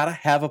you got to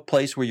have a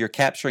place where you're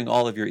capturing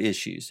all of your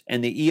issues,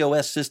 and the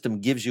EOS system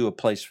gives you a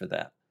place for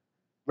that.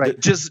 Right.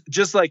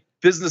 Just like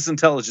business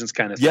intelligence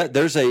kind of thing. Yeah,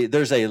 there's a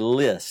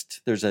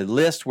list. There's a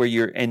list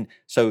where and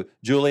so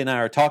Julie and I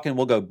are talking,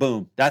 we'll go,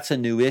 boom, that's a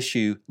new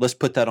issue. Let's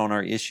put that on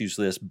our issues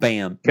list.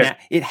 Bam. Okay. Now,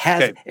 it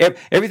has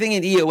everything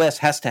in EOS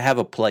has to have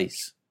a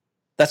place.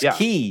 That's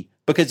key,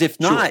 because if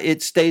not,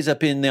 it stays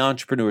up in the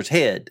entrepreneur's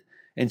head.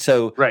 And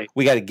so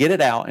we got to get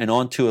it out and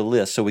onto a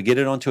list. So we get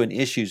it onto an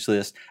issues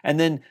list. And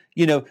then,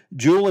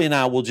 Julie and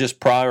I will just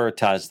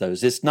prioritize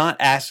those. It's not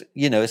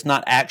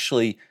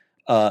actually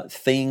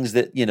things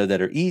that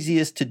that are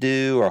easiest to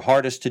do or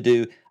hardest to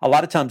do. A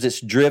lot of times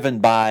it's driven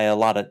by a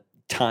lot of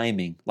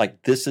timing.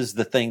 Like, this is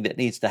the thing that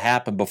needs to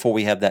happen before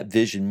we have that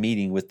vision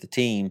meeting with the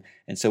team,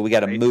 and so we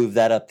got to move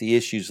that up the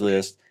issues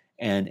list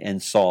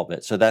and solve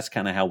it. So that's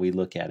kind of how we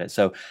look at it.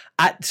 So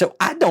I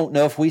don't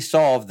know if we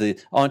solved the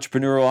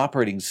entrepreneurial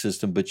operating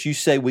system, but you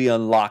say we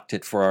unlocked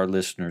it for our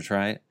listeners,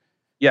 right?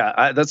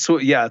 Yeah,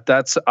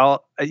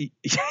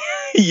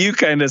 you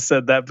kind of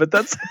said that, but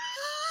that's.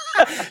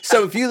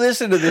 So if you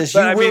listen to this,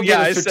 you will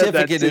get a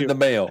certificate in the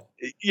mail.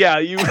 Yeah,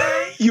 you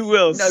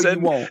will. No, you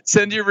won't.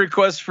 Send your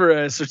request for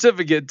a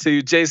certificate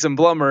to Jason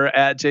Blummer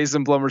at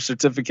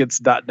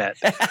jasonblummercertificates.net.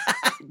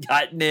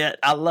 .net.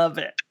 I love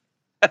it.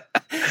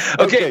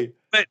 Okay.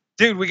 But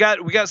dude, we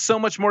got so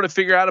much more to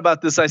figure out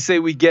about this. I say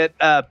we get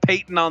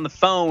Payton on the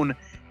phone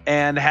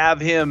and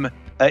have him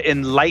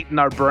enlighten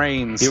our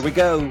brains. Here we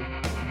go.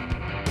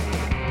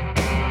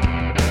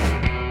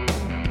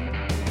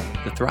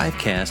 The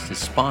Thrivecast is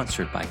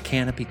sponsored by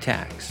Canopy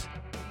Tax.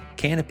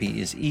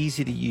 Canopy is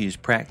easy-to-use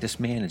practice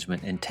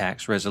management and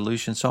tax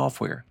resolution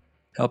software,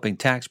 helping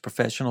tax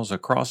professionals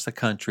across the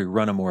country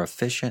run a more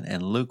efficient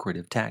and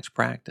lucrative tax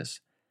practice.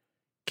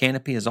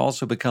 Canopy has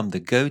also become the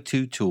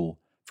go-to tool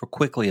for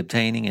quickly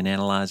obtaining and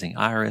analyzing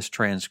IRS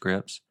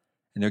transcripts,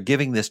 and they're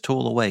giving this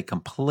tool away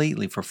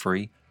completely for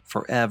free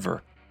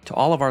forever to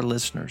all of our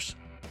listeners.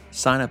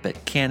 Sign up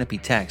at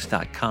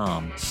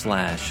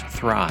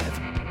canopytax.com/thrive.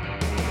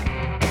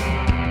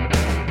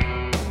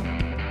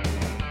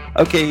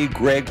 Okay,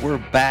 Greg,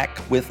 we're back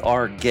with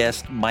our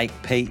guest, Mike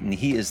Payton.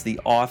 He is the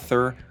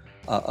author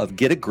of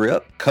Get a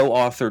Grip,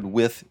 co-authored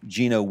with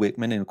Gino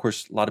Wickman. And, of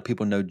course, a lot of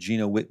people know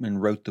Gino Wickman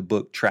wrote the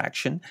book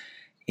Traction.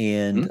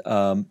 And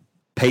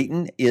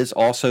Payton is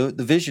also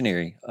the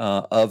visionary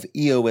of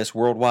EOS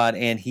Worldwide,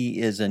 and he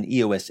is an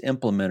EOS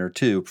implementer,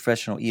 too, a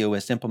professional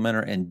EOS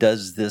implementer, and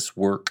does this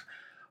work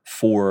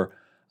for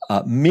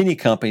many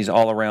companies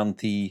all around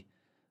the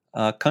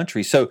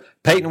country. So,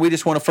 Payton, we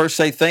just want to first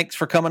say thanks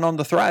for coming on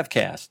the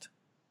Thrivecast.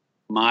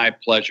 My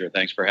pleasure.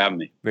 Thanks for having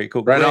me. Very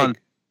cool. Right on.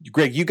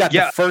 Greg, you got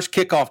the first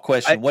kickoff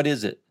question. What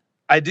is it?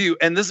 I do.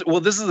 And this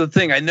is the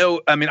thing.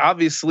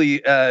 Obviously,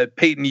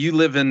 Payton, you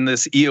live in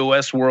this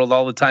EOS world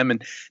all the time,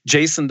 and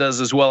Jason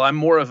does as well. I'm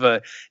more of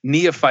a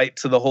neophyte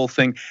to the whole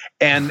thing.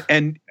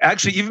 And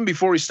actually, even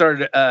before we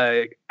started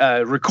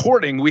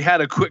recording, we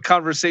had a quick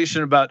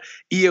conversation about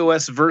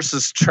EOS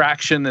versus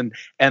Traction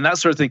and that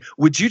sort of thing.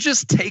 Would you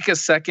just take a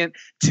second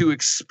to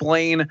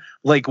explain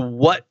like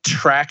what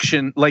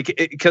Traction,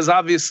 because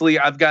obviously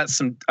I've got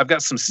some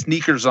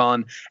sneakers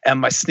on, and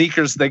my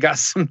sneakers, they got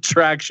some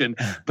traction,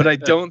 but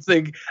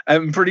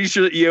I'm pretty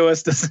sure that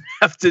EOS doesn't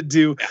have to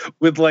do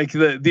with like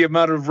the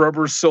amount of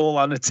rubber sole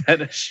on a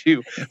tennis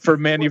shoe for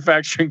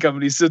manufacturing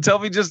companies. So tell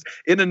me just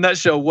in a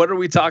nutshell, what are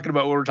we talking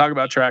about when we're talking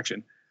about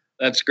Traction?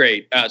 That's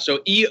great. So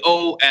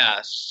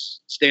EOS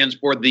stands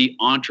for the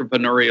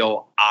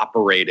Entrepreneurial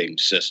Operating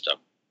System.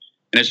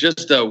 And it's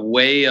just a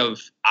way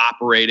of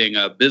operating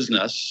a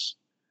business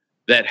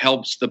that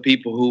helps the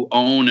people who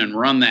own and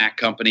run that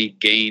company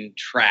gain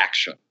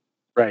traction.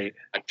 Right.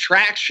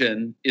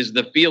 Traction is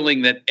the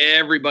feeling that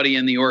everybody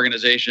in the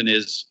organization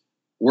is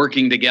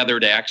working together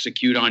to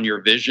execute on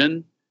your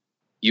vision.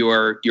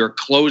 You're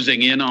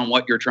closing in on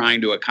what you're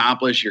trying to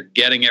accomplish. You're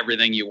getting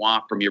everything you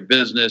want from your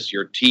business.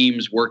 Your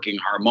team's working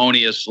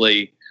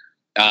harmoniously.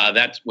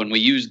 That's when we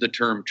use the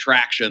term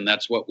traction.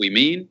 That's what we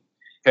mean.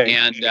 Okay.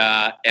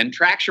 And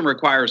traction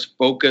requires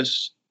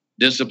focus,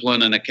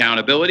 discipline, and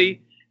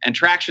accountability. And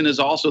traction is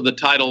also the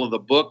title of the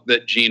book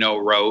that Gino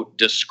wrote,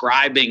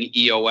 describing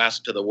EOS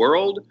to the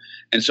world.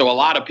 And so a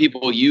lot of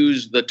people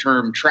use the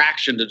term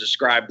traction to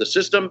describe the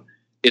system.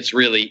 It's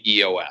really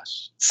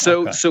EOS.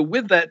 So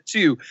with that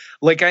too,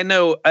 like I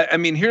know, I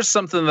mean, here's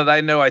something that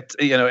I know.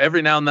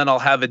 Every now and then I'll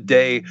have a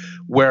day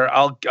where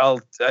I'll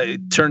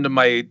turn to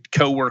my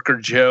coworker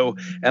Joe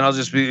and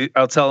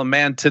I'll tell him,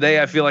 man,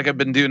 today I feel like I've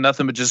been doing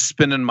nothing but just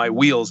spinning my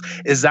wheels.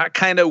 Is that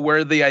kind of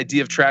where the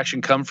idea of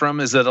traction come from?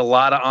 Is that a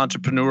lot of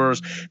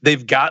entrepreneurs,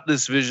 they've got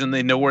this vision,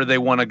 they know where they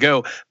want to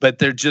go, but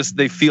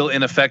they feel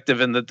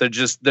ineffective and that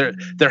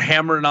they're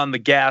hammering on the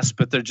gas,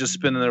 but they're just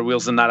spinning their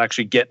wheels and not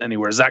actually getting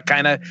anywhere. Is that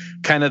kind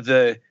of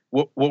the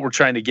what we're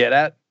trying to get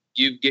at?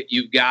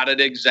 You've got it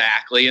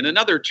exactly. And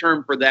another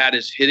term for that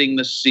is hitting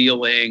the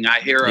ceiling. I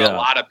hear a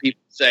lot of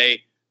people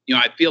say,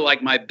 I feel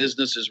like my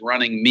business is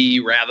running me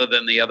rather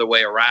than the other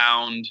way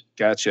around.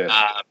 Gotcha.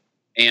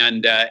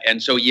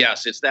 And so,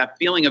 yes, it's that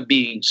feeling of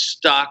being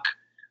stuck,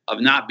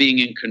 of not being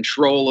in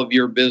control of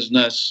your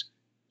business.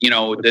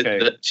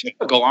 The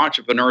typical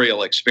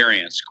entrepreneurial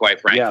experience,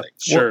 quite frankly.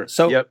 Yeah,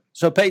 sure.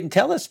 So Peyton,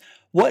 tell us,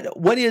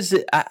 what is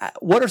it?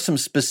 What are some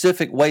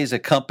specific ways a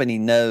company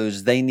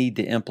knows they need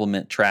to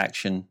implement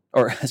traction,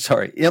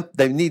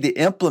 they need to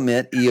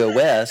implement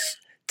EOS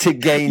to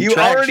gain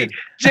traction?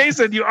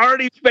 Jason, you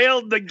already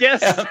failed the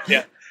guess.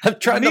 Yeah. I'm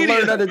trying to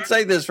learn how to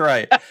say this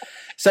right.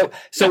 So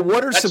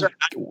what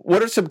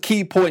are some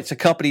key points a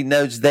company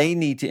knows they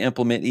need to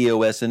implement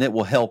EOS and it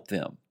will help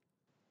them?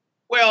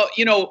 Well,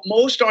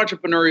 most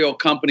entrepreneurial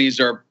companies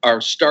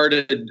are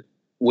started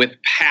with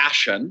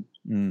passion.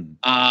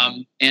 And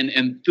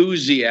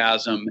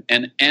enthusiasm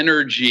and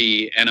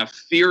energy and a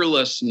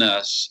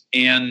fearlessness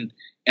and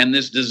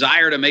this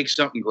desire to make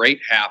something great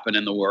happen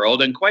in the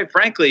world. And quite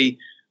frankly,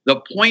 the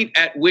point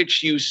at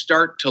which you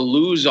start to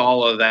lose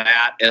all of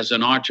that as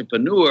an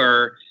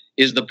entrepreneur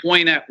is the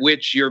point at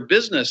which your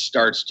business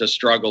starts to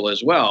struggle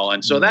as well.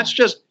 And so that's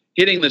just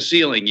hitting the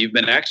ceiling. You've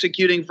been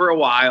executing for a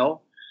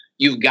while.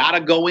 You've got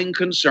a going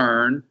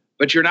concern,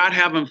 but you're not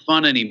having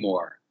fun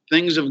anymore.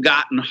 Things have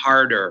gotten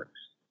harder.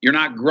 You're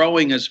not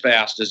growing as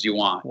fast as you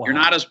want. Wow. You're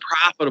not as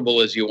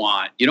profitable as you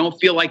want. You don't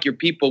feel like your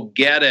people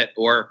get it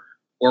or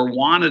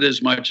want it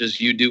as much as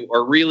you do,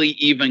 or really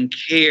even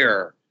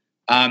care.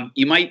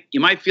 You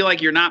might feel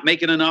like you're not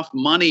making enough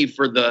money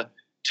for the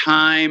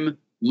time,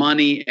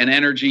 money, and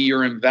energy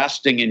you're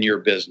investing in your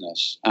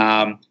business.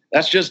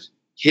 That's just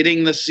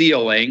hitting the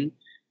ceiling.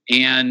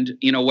 And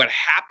what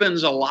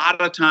happens a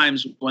lot of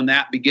times when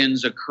that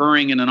begins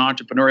occurring in an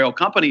entrepreneurial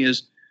company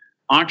is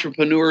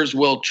entrepreneurs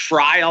will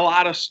try a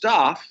lot of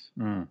stuff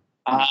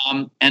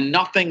and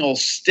nothing will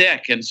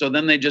stick. And so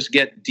then they just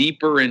get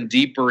deeper and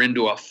deeper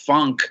into a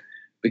funk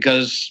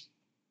because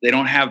they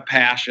don't have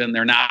passion,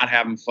 they're not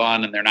having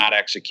fun, and they're not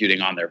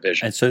executing on their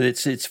vision. And so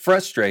it's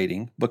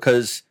frustrating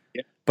because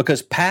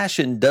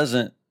passion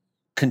doesn't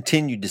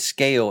continue to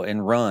scale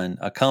and run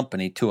a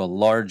company to a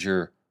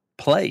larger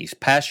place.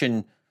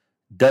 Passion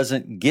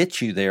doesn't get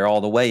you there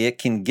all the way. It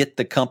can get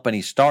the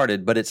company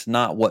started, but it's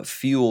not what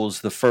fuels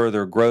the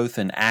further growth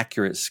and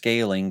accurate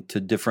scaling to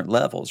different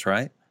levels,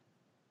 right?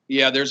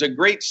 Yeah, there's a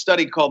great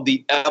study called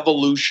The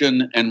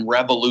Evolution and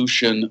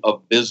Revolution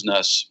of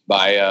Business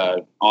by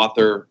an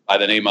author by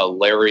the name of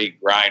Larry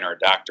Greiner,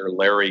 Dr.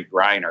 Larry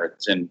Greiner.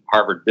 It's in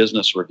Harvard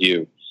Business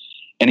Review.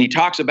 And he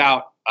talks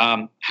about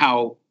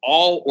how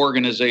all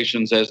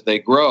organizations, as they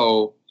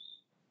grow,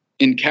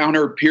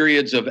 encounter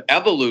periods of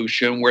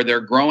evolution where they're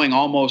growing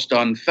almost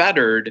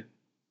unfettered,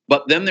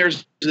 but then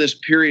there's this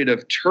period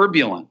of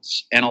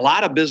turbulence. And a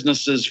lot of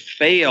businesses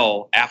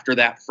fail after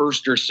that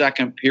first or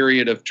second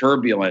period of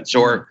turbulence,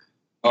 or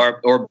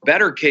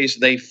better case,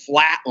 they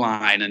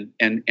flatline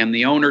and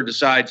the owner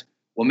decides,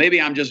 well,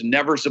 maybe I'm just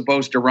never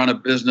supposed to run a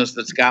business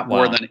that's got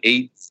more than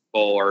 8 people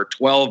or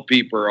 12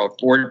 people or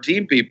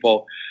 14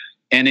 people.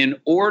 And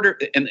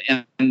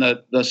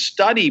the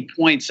study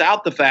points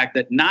out the fact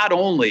that not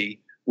only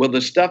will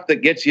the stuff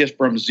that gets you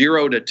from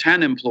 0 to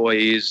 10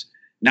 employees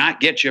not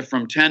get you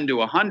from 10 to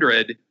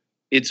 100,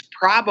 it's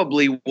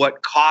probably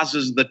what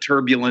causes the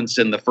turbulence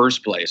in the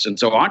first place. And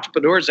so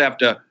entrepreneurs have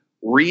to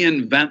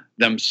reinvent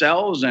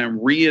themselves and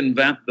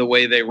reinvent the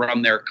way they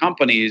run their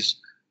companies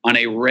on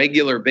a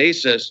regular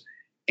basis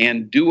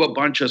and do a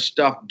bunch of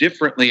stuff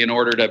differently in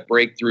order to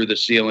break through the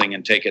ceiling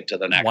and take it to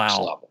the next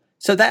level.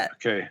 So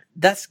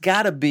that's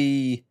got to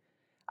be,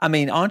 I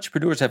mean,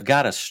 entrepreneurs have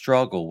got to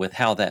struggle with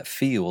how that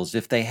feels.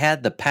 If they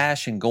had the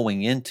passion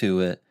going into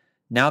it,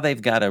 now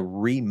they've got to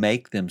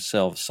remake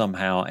themselves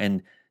somehow.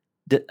 And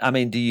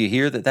do you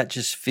hear that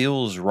just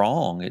feels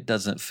wrong? It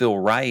doesn't feel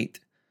right,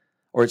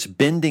 or it's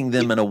bending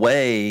them in a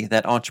way,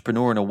 that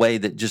entrepreneur in a way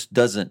that just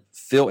doesn't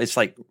feel, it's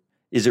like,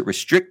 is it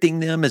restricting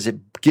them? Is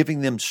it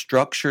giving them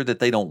structure that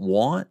they don't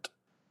want?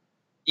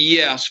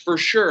 Yes, for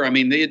sure. I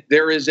mean,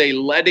 there is a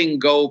letting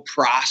go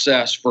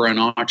process for an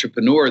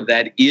entrepreneur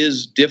that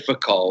is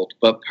difficult,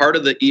 but part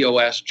of the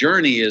EOS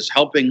journey is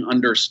helping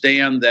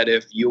understand that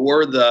if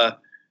you're the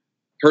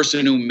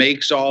person who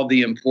makes all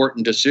the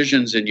important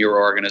decisions in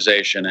your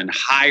organization and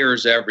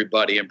hires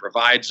everybody and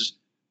provides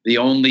the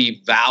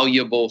only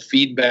valuable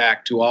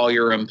feedback to all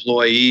your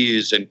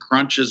employees and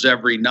crunches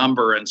every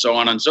number and so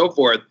on and so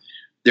forth,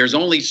 there's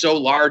only so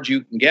large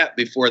you can get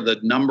before the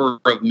number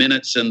of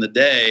minutes in the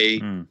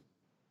day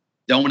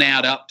don't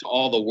add up to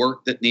all the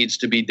work that needs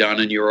to be done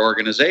in your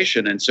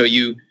organization. And so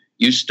you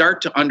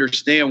start to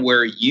understand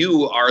where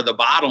you are the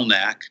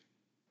bottleneck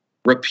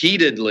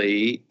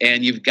repeatedly,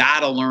 and you've got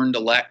to learn to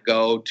let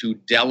go. To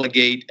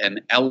delegate and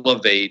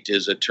elevate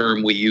is a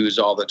term we use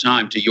all the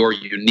time, to your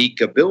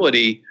unique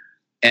ability,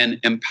 and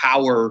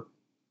empower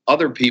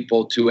other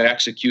people to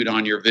execute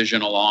on your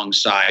vision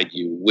alongside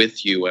you,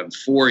 with you, and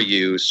for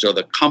you, so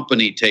the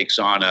company takes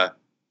on a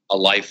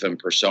life and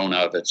persona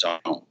of its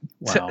own.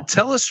 Wow.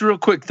 Tell us real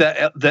quick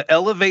that the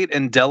elevate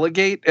and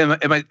delegate.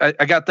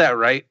 I got that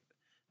right?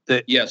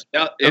 Yes.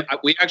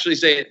 We actually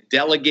say it,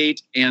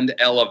 delegate and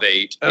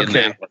elevate. Okay. In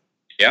that one.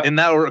 Yeah. In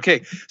that order.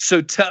 Okay.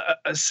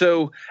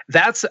 So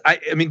that's, I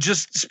mean,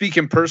 just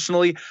speaking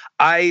personally,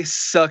 I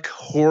suck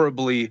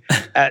horribly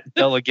at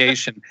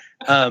delegation.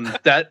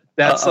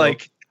 That's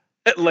like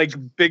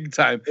big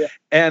time. Yeah.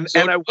 And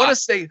I want to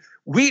say,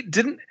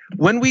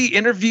 when we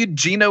interviewed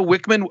Gino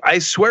Wickman, I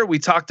swear we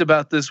talked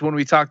about this when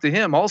we talked to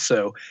him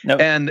also. No,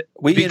 and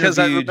we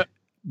interviewed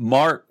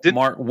Mark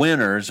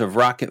Winters of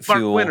Rocket Fuel.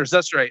 Mark Winters,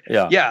 that's right.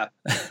 Yeah.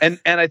 And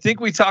I think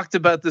we talked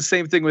about the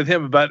same thing with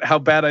him, about how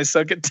bad I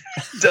suck at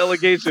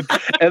delegation.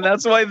 And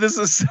that's why this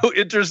is so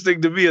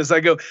interesting to me, as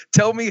I go,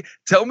 tell me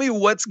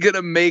what's going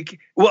to make,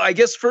 well, I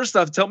guess first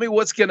off, tell me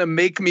what's going to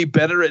make me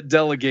better at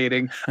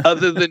delegating,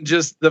 other than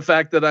just the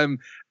fact that I'm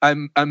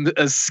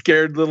a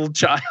scared little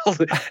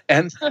child.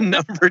 And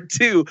number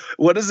two,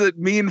 what does it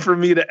mean for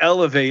me to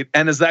elevate?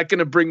 And is that going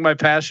to bring my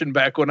passion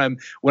back when I'm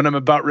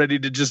about ready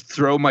to just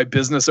throw my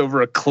business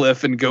over a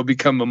cliff and go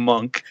become a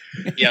monk?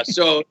 Yeah.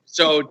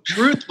 So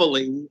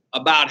truthfully,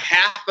 about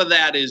half of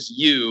that is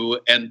you,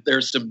 and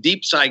there's some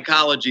deep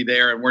psychology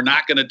there, and we're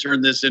not going to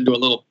turn this into a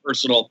little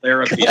personal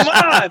therapy. Come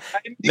on.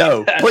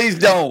 No, please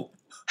don't.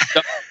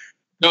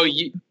 So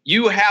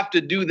you have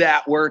to do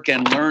that work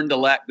and learn to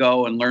let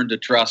go and learn to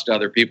trust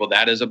other people.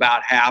 That is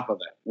about half of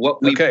it.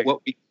 What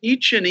we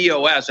teach in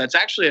EOS, that's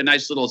actually a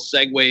nice little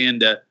segue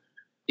into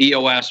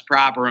EOS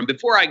proper. And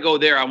before I go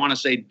there, I want to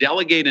say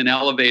delegate and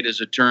elevate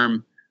is a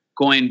term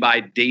coined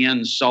by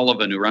Dan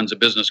Sullivan, who runs a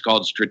business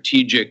called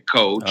Strategic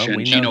Coach.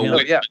 And Gino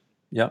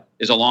Wickman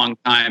is a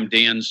longtime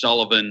Dan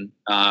Sullivan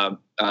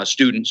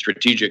student,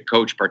 strategic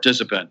coach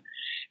participant.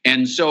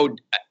 And so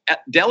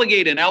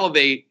delegate and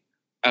elevate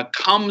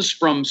comes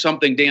from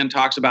something Dan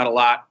talks about a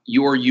lot,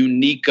 your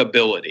unique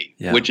ability,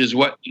 which is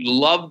what you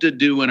love to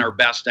do and are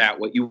best at,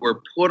 what you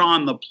were put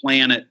on the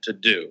planet to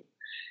do.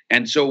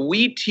 And so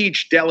we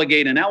teach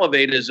delegate and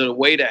elevate as a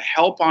way to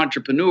help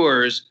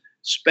entrepreneurs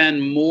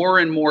spend more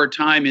and more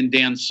time, in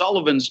Dan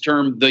Sullivan's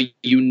term, the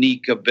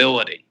unique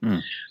ability.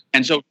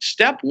 And so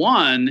step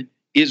one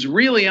is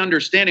really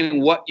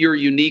understanding what your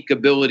unique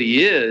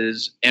ability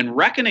is, and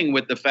reckoning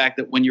with the fact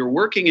that when you're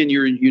working in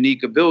your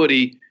unique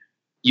ability,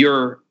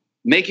 you're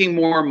making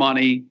more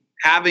money,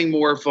 having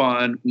more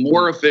fun,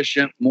 more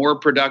efficient, more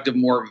productive,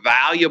 more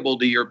valuable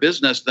to your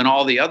business than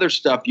all the other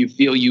stuff you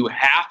feel you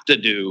have to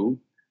do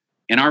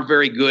and aren't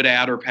very good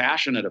at or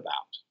passionate about.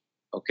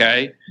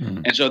 Okay?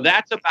 And so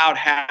that's about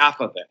half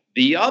of it.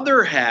 The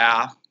other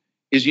half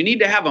is you need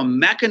to have a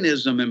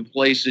mechanism in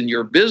place in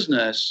your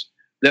business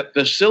that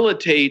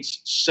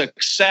facilitates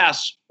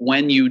success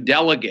when you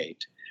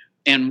delegate.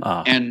 And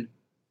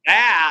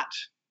that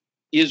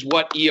is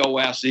what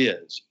EOS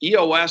is.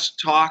 EOS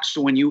talks,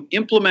 when you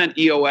implement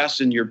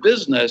EOS in your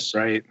business,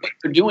 what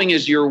you're doing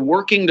is you're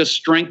working to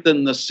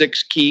strengthen the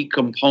 6 key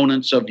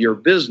components of your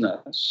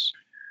business.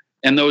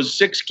 And those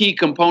 6 key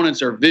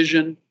components are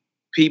vision,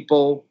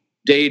 people,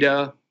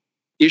 data,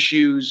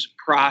 issues,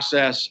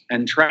 process,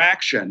 and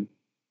traction.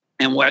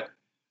 And what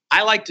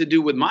I like to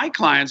do with my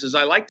clients is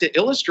I like to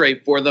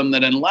illustrate for them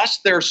that unless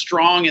they're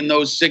strong in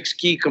those 6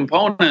 key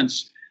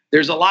components,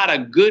 there's a lot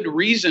of good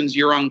reasons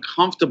you're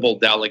uncomfortable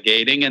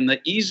delegating. And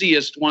the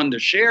easiest one to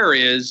share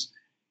is,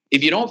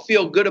 if you don't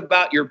feel good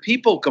about your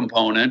people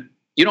component,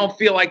 you don't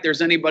feel like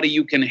there's anybody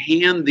you can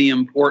hand the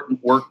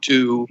important work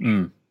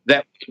to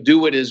that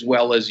do it as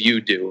well as you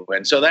do.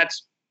 And so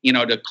that's,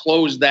 to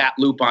close that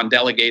loop on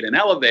delegate and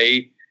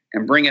elevate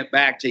and bring it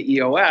back to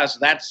EOS,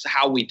 that's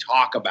how we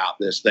talk about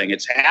this thing.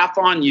 It's half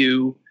on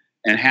you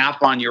and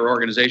half on your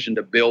organization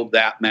to build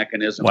that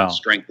mechanism and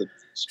strengthen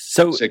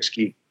 6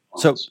 key.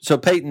 So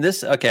Peyton,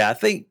 I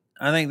think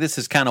this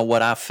is kind of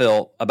what I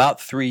felt about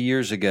 3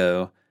 years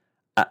ago.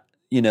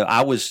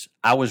 I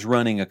was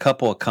running a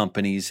couple of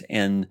companies,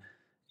 and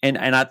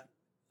I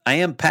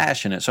am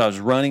passionate, so I was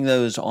running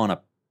those on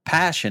a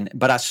passion,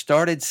 but I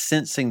started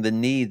sensing the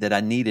need that I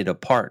needed a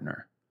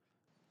partner,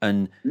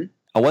 and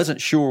I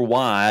wasn't sure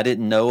why. I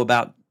didn't know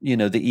about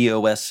the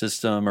EOS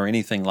system or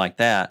anything like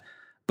that.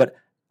 But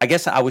I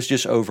guess I was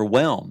just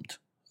overwhelmed.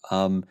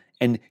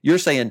 And you're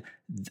saying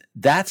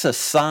that's a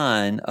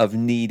sign of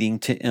needing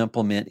to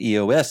implement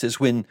EOS, is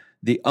when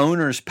the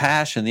owner's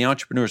passion, the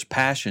entrepreneur's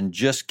passion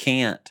just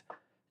can't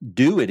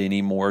do it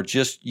anymore.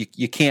 Just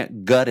you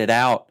can't gut it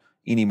out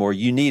anymore.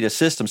 You need a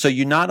system. So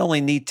you not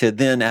only need to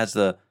then, as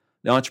the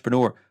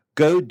entrepreneur,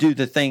 go do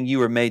the thing you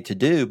were made to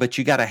do, but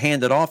you got to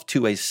hand it off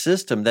to a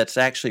system that's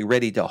actually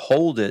ready to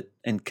hold it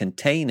and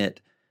contain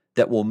it,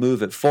 that will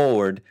move it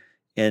forward.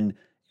 And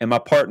my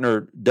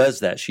partner does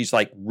that. She's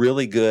like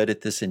really good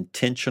at this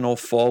intentional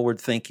forward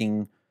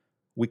thinking.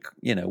 We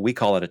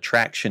call it a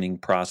tractioning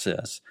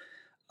process.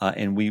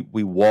 And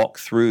we walk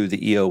through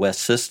the EOS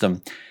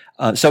system.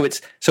 So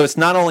it's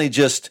not only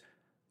just,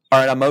 all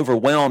right, I'm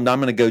overwhelmed, I'm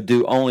going to go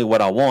do only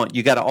what I want.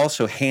 You got to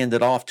also hand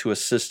it off to a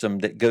system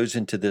that goes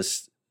into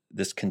this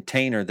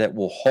container that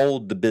will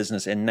hold the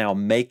business and now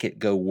make it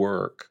go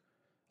work.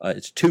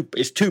 It's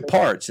two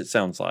parts, it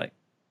sounds like.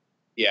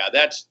 Yeah,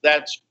 that's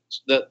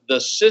the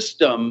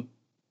system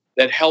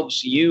that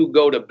helps you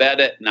go to bed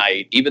at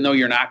night, even though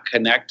you're not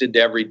connected to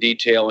every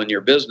detail in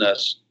your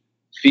business,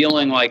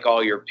 feeling like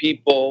all your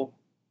people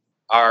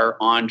are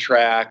on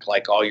track,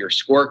 like all your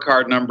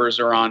scorecard numbers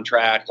are on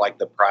track, like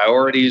the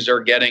priorities are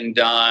getting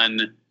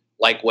done,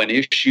 like when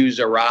issues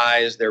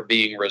arise, they're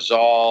being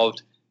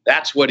resolved.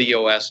 That's what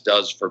EOS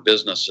does for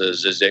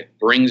businesses, is it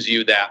brings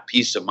you that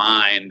peace of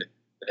mind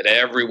that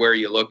everywhere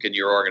you look in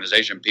your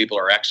organization, people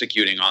are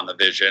executing on the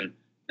vision,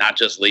 not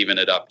just leaving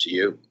it up to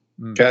you.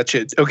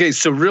 Gotcha. Okay,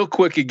 so real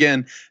quick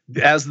again,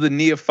 as the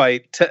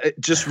neophyte,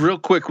 just real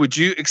quick, would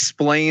you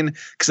explain?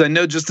 Because I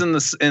know just in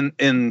this,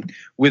 in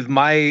with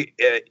my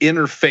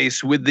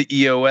interface with the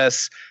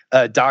EOS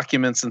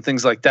documents and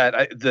things like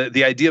that,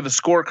 the idea of a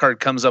scorecard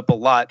comes up a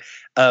lot,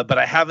 but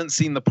I haven't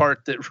seen the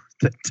part that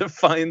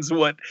defines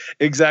what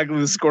exactly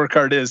the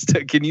scorecard is.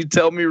 Can you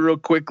tell me real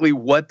quickly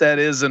what that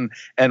is and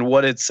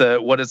what it's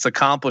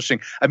accomplishing?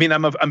 I mean,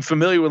 I'm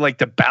familiar with like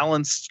the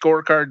balanced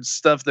scorecard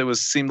stuff that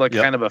seemed like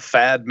kind of a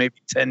fad maybe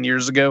 10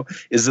 years ago.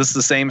 Is this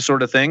the same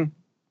sort of thing?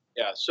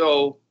 Yeah.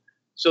 So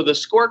the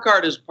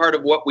scorecard is part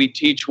of what we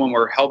teach when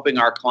we're helping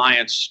our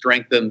clients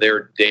strengthen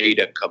their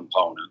data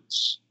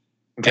components.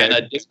 Okay. And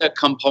a data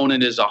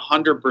component is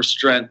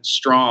 100%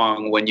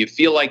 strong when you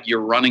feel like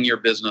you're running your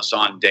business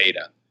on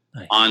data,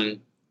 nice, on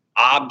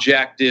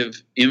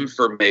objective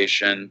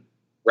information,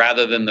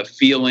 rather than the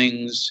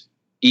feelings,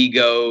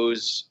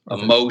 egos,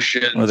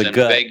 emotions, and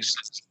vague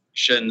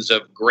sensations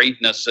of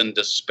greatness and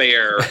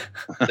despair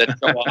that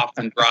so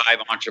often drive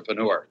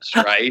entrepreneurs,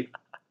 right?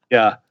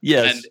 Yeah.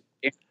 Yes.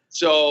 And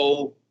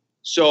so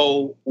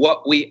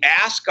what we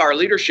ask our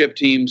leadership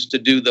teams to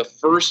do the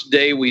first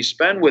day we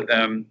spend with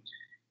them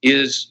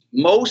is,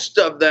 most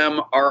of them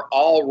are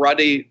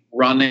already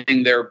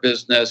running their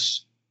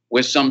business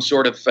with some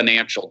sort of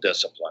financial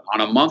discipline.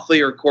 On a monthly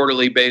or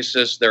quarterly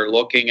basis, they're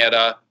looking at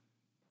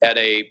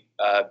a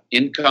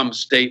income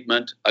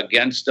statement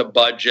against a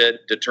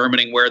budget,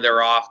 determining where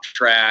they're off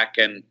track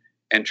and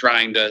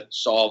trying to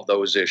solve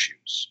those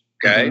issues.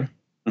 Okay. Mm-hmm.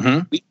 Mm-hmm.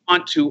 We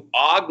want to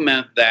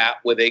augment that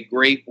with a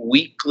great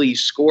weekly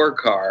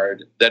scorecard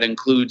that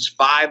includes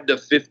 5 to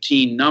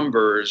 15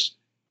 numbers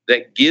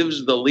that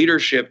gives the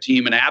leadership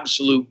team an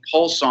absolute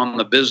pulse on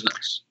the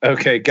business.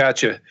 Okay,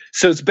 gotcha.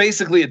 So it's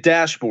basically a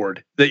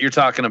dashboard that you're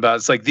talking about.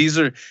 It's like these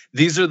are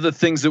the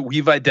things that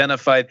we've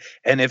identified,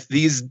 and if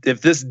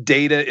this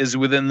data is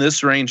within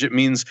this range, it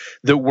means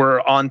that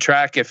we're on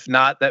track. If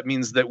not, that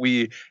means that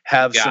we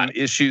have some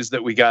issues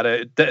that we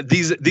gotta.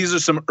 These are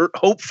some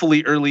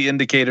hopefully early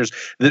indicators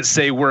that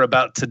say we're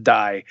about to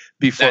die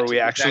before we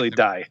actually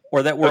die,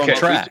 or that we're on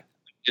track,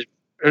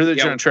 or that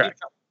you're on track.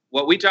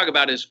 What we talk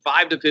about is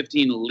 5 to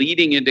 15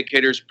 leading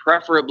indicators,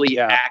 preferably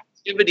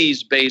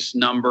activities-based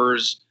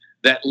numbers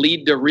that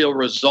lead to real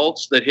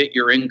results that hit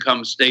your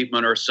income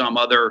statement or some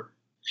other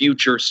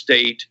future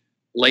state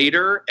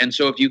later. And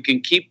so if you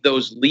can keep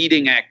those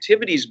leading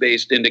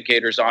activities-based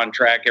indicators on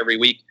track every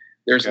week,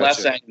 there's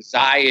less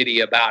anxiety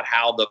about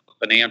how the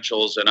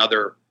financials and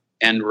other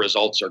end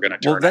results are going to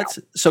turn out.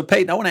 So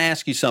Peyton, I want to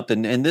ask you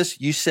something. And this,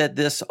 you said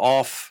this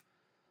off,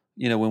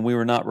 when we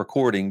were not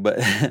recording, but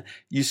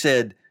you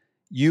said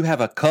you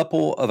have a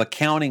couple of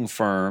accounting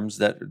firms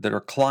that are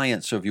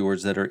clients of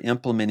yours that are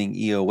implementing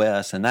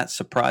EOS, and that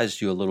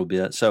surprised you a little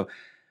bit. So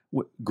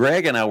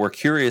Greg and I were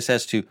curious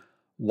as to,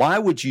 why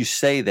would you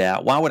say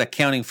that? Why would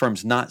accounting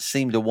firms not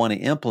seem to want to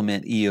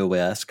implement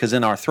EOS? Because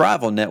in our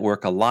Thrival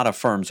network, a lot of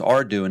firms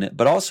are doing it.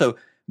 But also,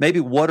 maybe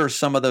what are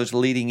some of those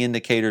leading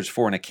indicators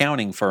for an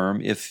accounting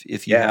firm, if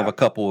you have a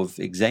couple of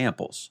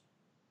examples?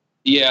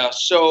 Yeah,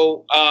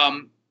 so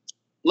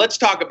let's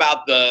talk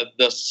about the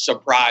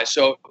surprise.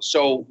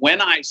 So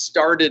when I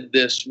started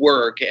this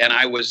work and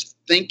I was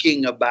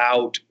thinking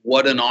about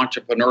what an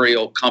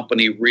entrepreneurial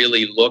company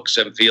really looks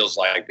and feels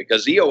like,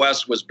 because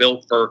EOS was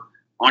built for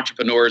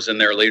entrepreneurs and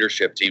their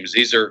leadership teams.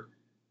 These are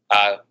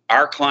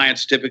our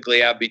clients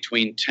typically have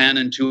between 10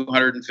 and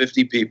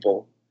 250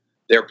 people.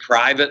 They're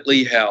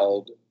privately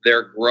held.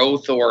 They're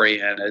growth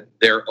oriented.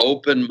 They're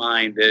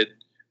open-minded.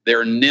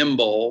 They're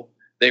nimble.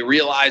 They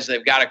realize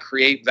they've got to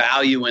create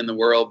value in the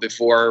world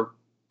before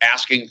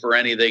asking for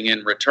anything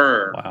in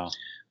return. Wow.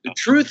 The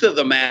truth of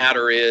the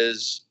matter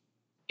is,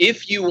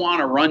 if you want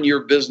to run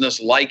your business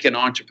like an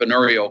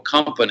entrepreneurial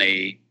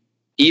company,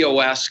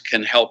 EOS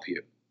can help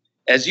you.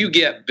 As you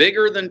get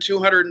bigger than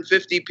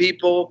 250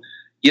 people,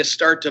 you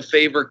start to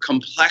favor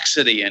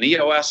complexity, and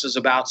EOS is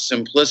about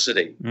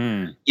simplicity.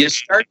 You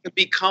start to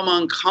become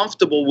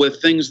uncomfortable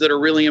with things that are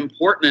really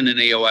important in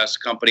an EOS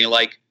company,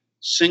 like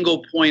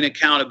single point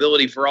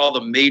accountability for all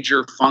the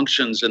major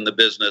functions in the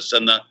business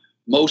and the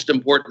most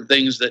important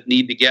things that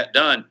need to get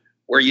done,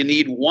 where you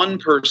need one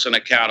person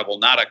accountable,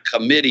 not a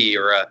committee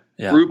or a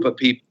group of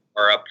people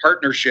or a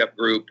partnership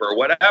group or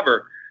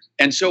whatever.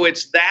 And so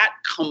it's that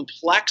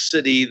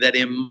complexity that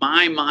in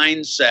my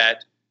mindset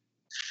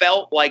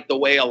felt like the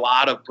way a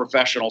lot of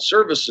professional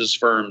services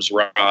firms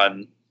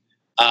run,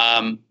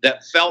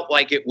 that felt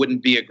like it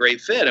wouldn't be a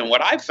great fit. And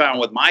what I've found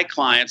with my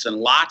clients and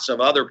lots of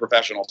other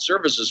professional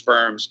services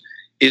firms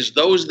is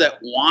those that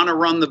want to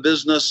run the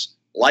business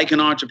like an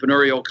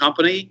entrepreneurial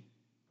company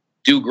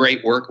do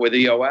great work with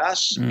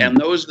EOS, and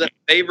those that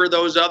favor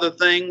those other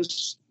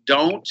things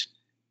don't.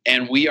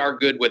 And we are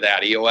good with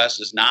that. EOS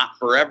is not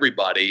for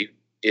everybody.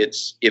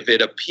 It's, if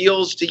it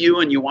appeals to you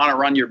and you want to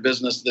run your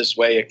business this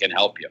way, it can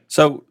help you.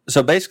 So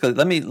basically,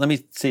 let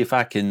me see if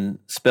I can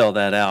spell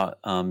that out,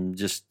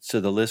 just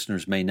so the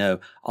listeners may know.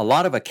 A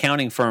lot of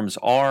accounting firms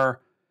are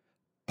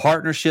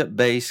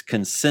partnership-based,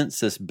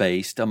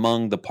 consensus-based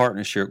among the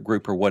partnership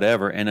group or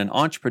whatever. And an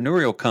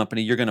entrepreneurial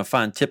company, you're going to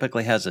find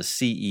typically has a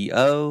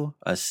CEO,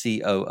 a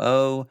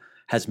COO,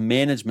 has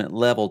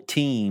management-level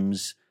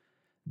teams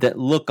that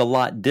look a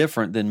lot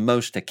different than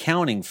most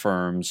accounting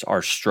firms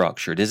are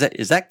structured. Is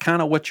that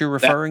kind of what you're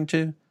referring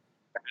to?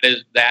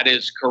 That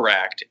is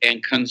correct.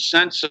 And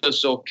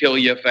consensus will kill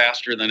you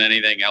faster than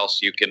anything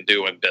else you can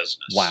do in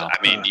business. Wow.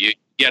 I mean, you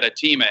get a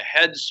team of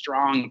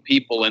headstrong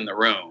people in the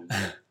room.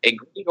 A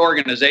great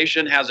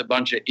organization has a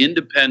bunch of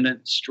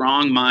independent,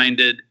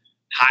 strong-minded,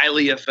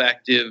 highly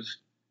effective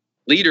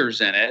leaders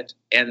in it,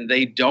 and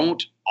they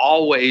don't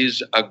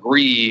always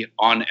agree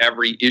on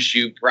every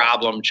issue,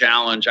 problem,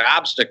 challenge,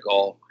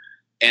 obstacle.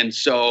 And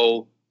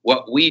so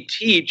what we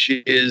teach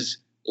is,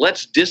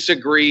 let's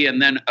disagree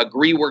and then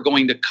agree we're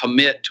going to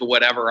commit to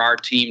whatever our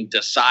team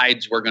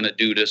decides we're going to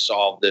do to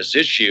solve this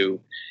issue.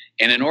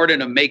 And in order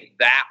to make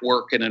that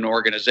work in an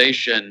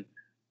organization,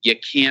 you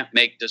can't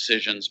make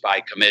decisions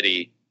by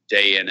committee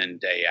day in and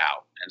day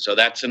out. And so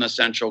that's an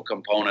essential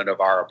component of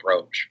our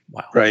approach.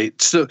 Wow. Right.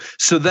 So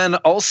then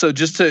also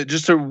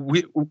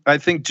I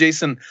think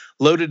Jason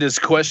loaded his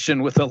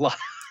question with a lot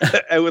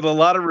with a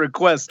lot of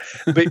requests,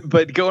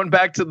 but going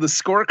back to the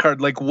scorecard,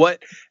 like what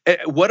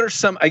are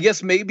some, I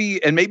guess maybe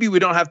we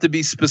don't have to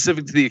be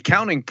specific to the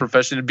accounting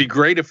profession. It'd be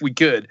great if we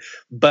could,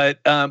 but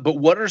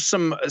what are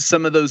some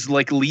of those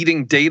like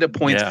leading data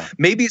points? Yeah.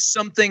 Maybe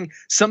something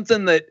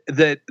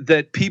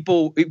that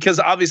people, because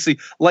obviously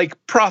like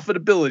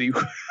profitability,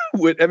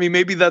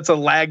 maybe that's a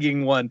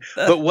lagging one,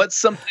 but what's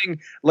something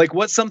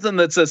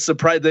that's a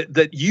surprise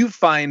that you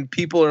find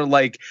people are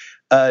like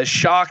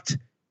shocked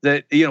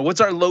that,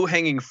 what's our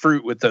low-hanging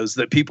fruit with those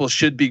that people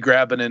should be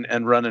grabbing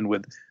and running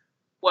with?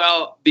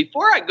 Well,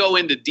 before I go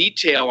into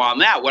detail on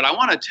that, what I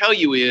want to tell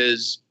you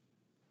is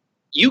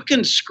you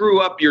can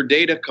screw up your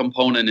data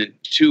component in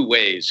two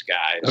ways,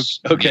 guys.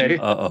 Okay.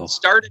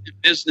 Started a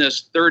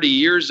business 30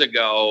 years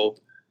ago.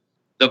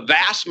 The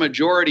vast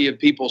majority of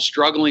people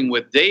struggling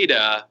with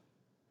data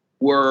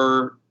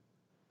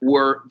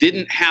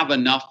didn't have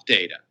enough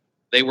data.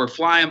 They were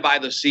flying by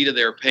the seat of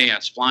their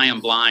pants, flying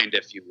blind,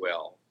 if you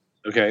will.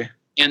 Okay.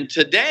 And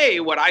today,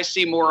 what I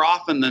see more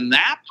often than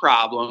that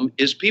problem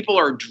is people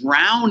are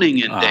drowning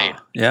in data.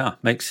 Yeah,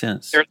 makes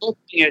sense. They're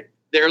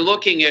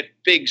looking at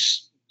big,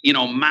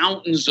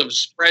 mountains of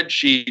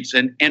spreadsheets,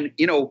 and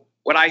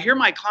what I hear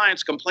my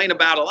clients complain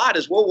about a lot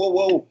is,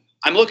 whoa.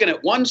 I'm looking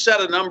at one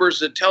set of numbers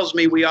that tells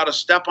me we ought to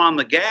step on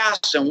the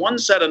gas, and one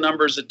set of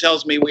numbers that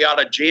tells me we ought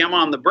to jam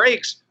on the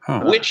brakes.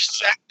 Which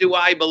set do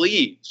I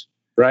believe?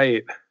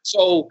 Right.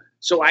 So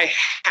I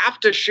have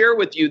to share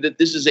with you that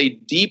this is a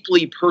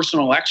deeply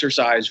personal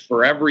exercise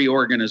for every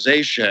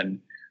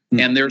organization,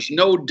 and there's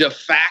no de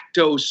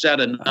facto set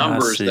of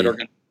numbers that are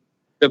going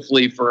to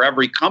be for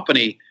every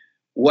company.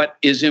 What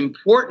is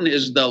important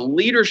is the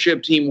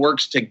leadership team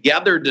works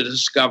together to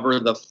discover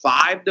the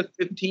 5 to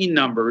 15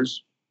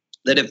 numbers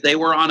that if they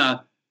were on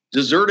a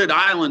deserted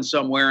island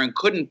somewhere and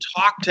couldn't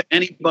talk to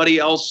anybody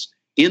else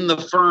in the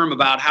firm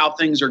about how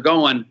things are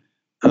going,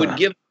 would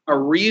give a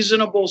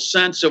reasonable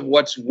sense of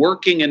what's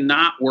working and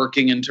not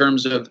working in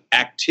terms of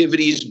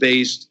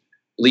activities-based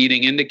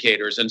leading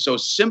indicators. And so,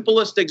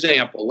 simplest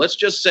example, let's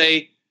just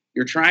say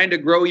you're trying to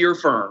grow your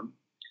firm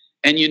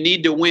and you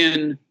need to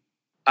win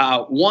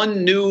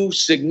one new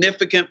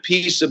significant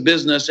piece of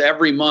business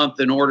every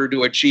month in order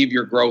to achieve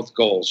your growth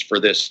goals for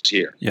this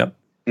year. Yep.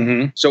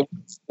 Mm-hmm. So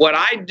what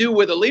I do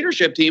with a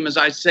leadership team is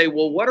I say,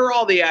 well, what are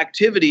all the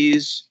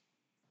activities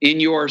in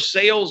your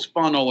sales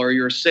funnel or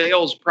your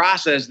sales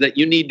process that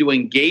you need to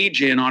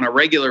engage in on a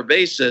regular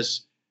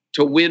basis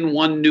to win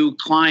one new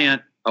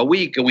client a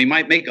week. And we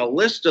might make a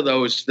list of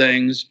those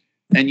things,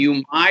 and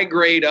you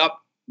migrate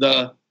up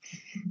the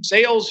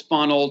sales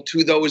funnel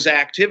to those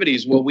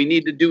activities. Well, we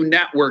need to do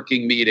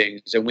networking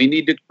meetings, and we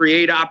need to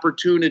create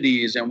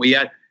opportunities, and we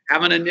have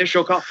an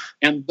initial call.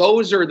 And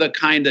those are the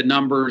kind of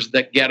numbers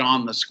that get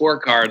on the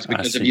scorecards,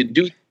 because if you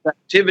do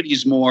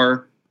activities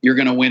more, you're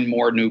going to win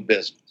more new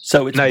business.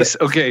 So it's nice.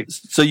 Okay.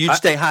 So you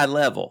stay high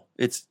level.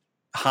 It's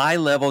high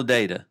level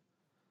data.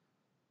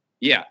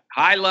 Yeah,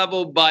 high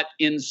level, but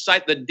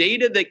insight, the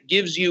data that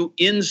gives you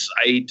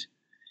insight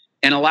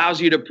and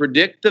allows you to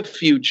predict the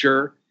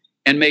future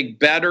and make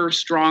better,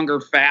 stronger,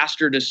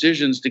 faster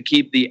decisions to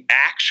keep the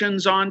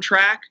actions on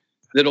track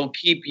that'll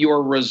keep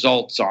your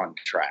results on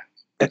track.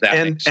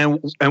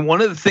 And one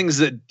of the things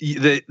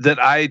that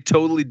I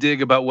totally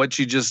dig about what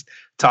you just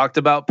talked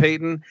about,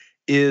 Peyton,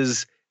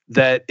 is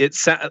that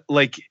it's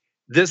like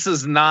this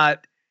is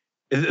not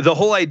the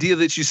whole idea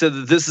that you said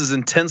that this is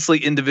intensely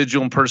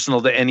individual and personal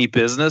to any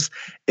business.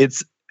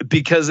 It's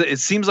because it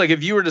seems like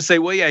if you were to say,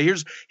 well, yeah,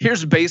 here's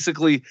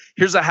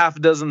a half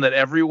dozen that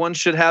everyone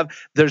should have.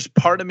 There's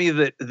part of me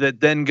that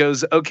then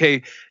goes,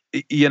 okay,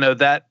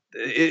 that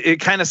it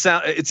kind of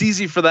it's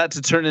easy for that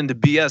to turn into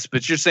BS,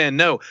 but you're saying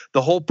no,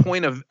 the whole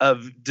point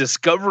of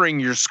discovering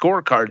your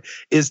scorecard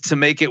is to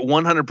make it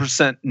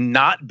 100%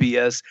 not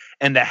BS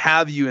and to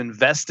have you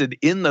invested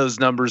in those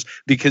numbers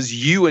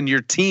because you and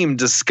your team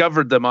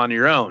discovered them on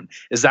your own.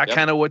 Is that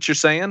kind of what you're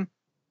saying?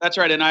 That's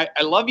right. And I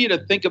love you to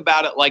think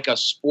about it like a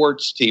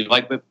sports team,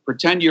 like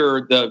pretend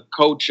you're the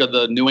coach of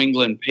the New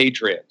England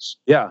Patriots.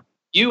 Yeah.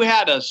 You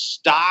had a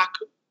stock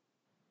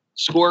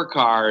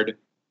scorecard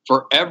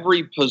for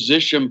every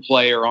position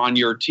player on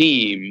your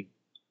team.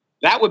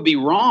 That would be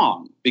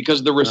wrong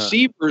because the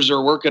receivers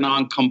are working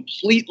on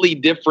completely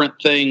different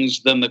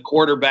things than the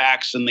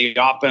quarterbacks and the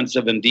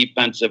offensive and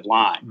defensive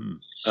line.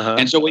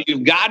 And so what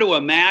you've got to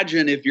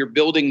imagine if you're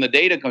building the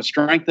data,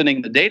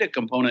 strengthening the data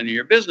component of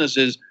your business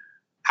is,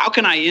 how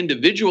can I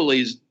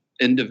individualize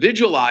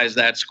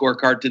that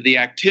scorecard to the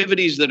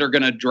activities that are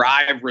going to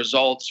drive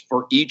results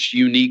for each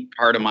unique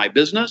part of my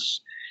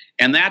business?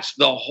 And that's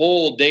the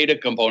whole data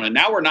component.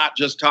 Now we're not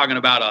just talking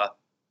about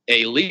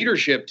a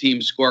leadership team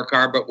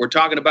scorecard, but we're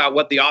talking about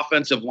what the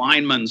offensive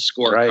lineman's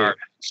scorecard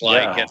is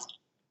like. Yeah.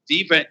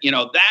 Defense,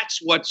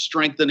 that's what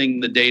strengthening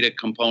the data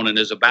component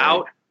is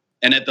about. Right.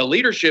 And at the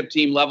leadership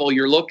team level,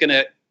 you're looking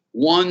at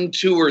 1,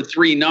 2, or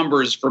 3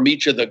 numbers from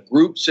each of the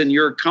groups in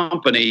your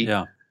company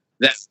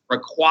that's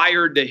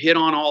required to hit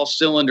on all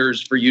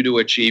cylinders for you to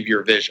achieve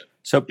your vision.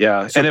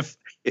 And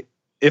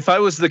if I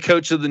was the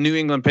coach of the New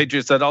England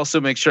Patriots, I'd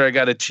also make sure I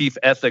got a chief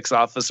ethics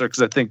officer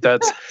because I think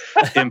that's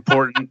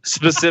important,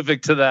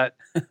 specific to that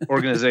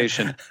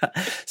organization.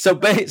 So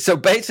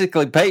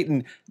basically,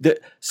 Peyton,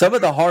 some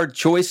of the hard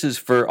choices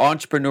for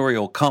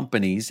entrepreneurial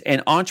companies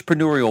and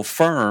entrepreneurial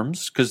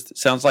firms, because it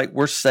sounds like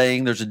we're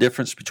saying there's a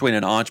difference between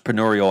an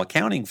entrepreneurial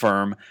accounting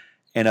firm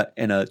and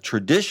a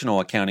traditional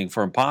accounting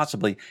firm,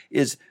 possibly,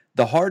 is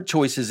the hard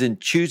choices in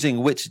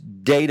choosing which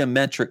data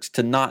metrics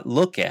to not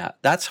look at.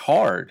 That's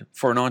hard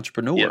for an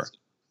entrepreneur.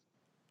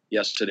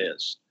 Yes, it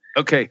is.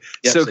 Okay.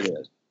 Yes, so it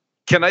is.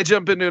 Can I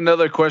jump into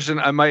another question?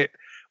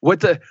 What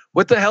the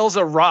hell's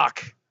a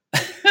rock?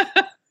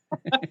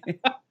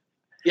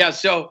 Yeah.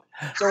 So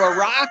a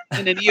rock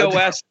in an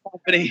EOS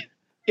company.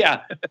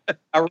 Yeah.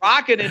 A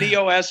rock in an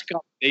EOS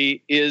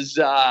company is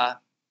a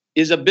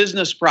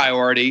business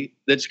priority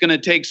that's going to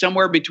take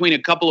somewhere between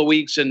a couple of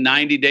weeks and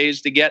 90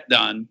 days to get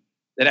done.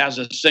 That has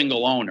a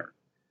single owner.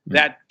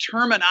 That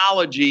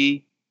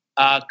terminology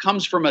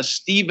comes from a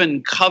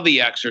Stephen Covey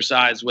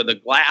exercise with a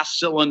glass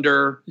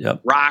cylinder,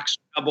 rocks,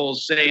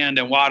 pebbles, sand,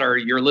 and water.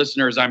 Your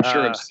listeners, I'm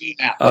sure, have seen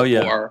that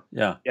before.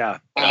 Yeah.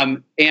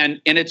 And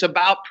it's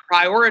about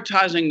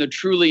prioritizing the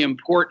truly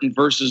important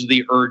versus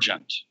the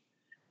urgent.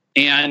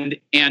 And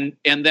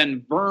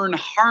then Vern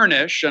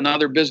Harnish,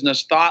 another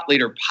business thought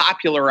leader,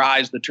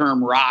 popularized the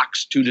term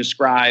rocks to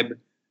describe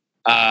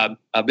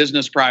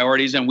business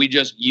priorities, and we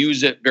just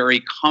use it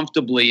very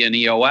comfortably in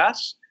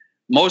EOS.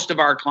 Most of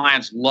our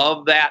clients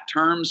love that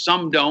term.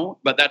 Some don't,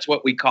 but that's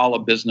what we call a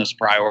business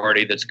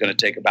priority that's going to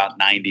take about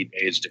 90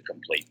 days to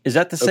complete. Is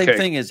that the same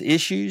thing as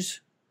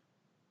issues?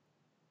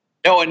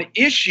 No, an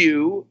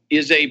issue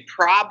is a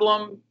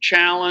problem,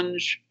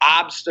 challenge,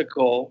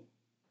 obstacle,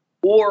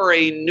 or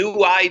a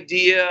new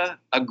idea,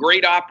 a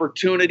great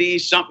opportunity,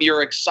 something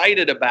you're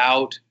excited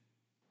about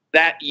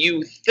that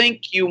you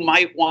think you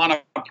might want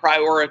to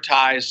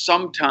prioritize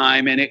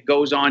sometime, and it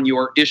goes on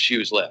your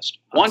issues list.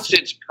 Once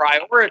it's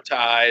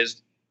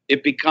prioritized,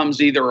 it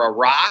becomes either a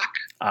rock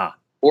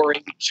or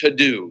a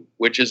to-do,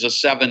 which is a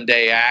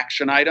 7-day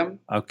action item.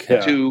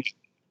 To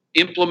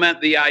implement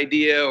the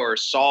idea or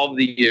solve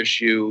the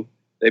issue,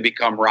 they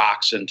become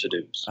rocks and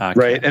to-dos.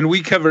 Right. And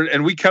we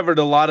covered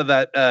a lot of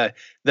that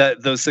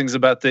those things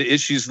about the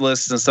issues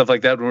lists and stuff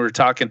like that when we were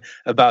talking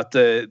about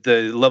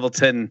the level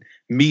 10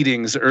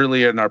 meetings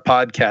earlier in our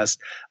podcast.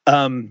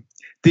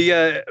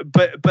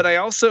 But I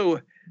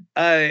also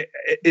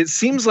it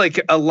seems like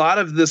a lot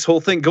of this whole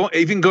thing,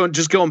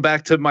 going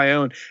back to my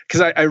own,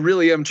 because I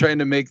really am trying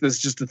to make this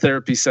just a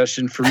therapy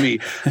session for me.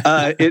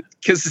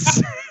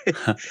 Because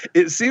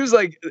it seems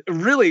like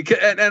really,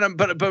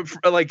 but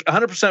like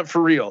 100%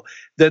 for real,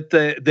 that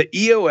the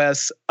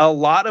EOS, a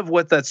lot of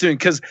what that's doing,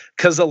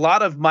 because a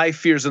lot of my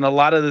fears and a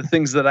lot of the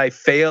things that I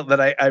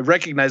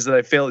recognize that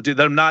I fail to do,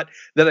 that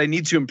I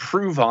need to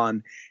improve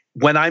on,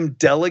 when I'm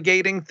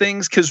delegating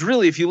things, because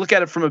really, if you look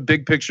at it from a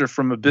big picture,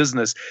 from a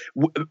business,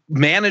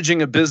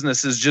 managing a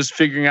business is just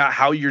figuring out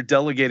how you're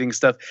delegating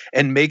stuff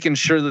and making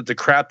sure that the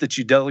crap that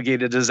you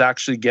delegated is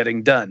actually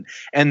getting done.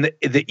 And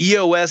the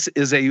EOS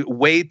is a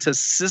way to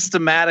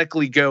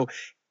systematically go,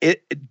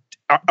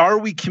 are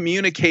we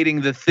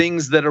communicating the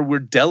things that we're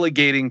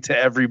delegating to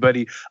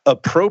everybody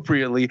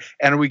appropriately?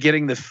 And are we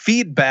getting the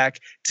feedback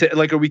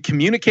are we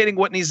communicating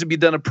what needs to be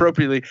done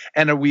appropriately?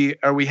 And are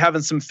we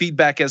having some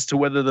feedback as to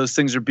whether those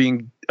things are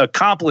being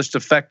accomplished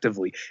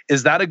effectively?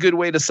 Is that a good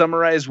way to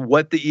summarize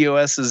what the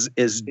EOS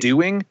is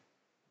doing?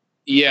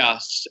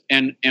 Yes.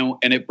 And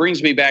it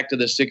brings me back to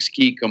the 6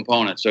 key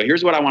components. So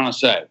here's what I want to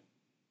say.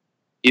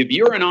 If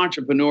you're an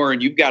entrepreneur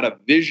and you've got a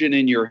vision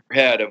in your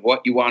head of what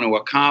you want to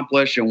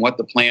accomplish and what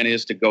the plan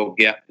is to go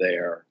get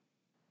there,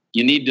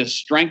 you need to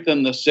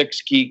strengthen the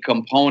 6 key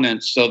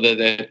components so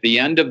that at the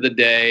end of the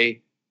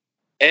day,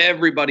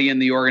 everybody in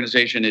the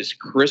organization is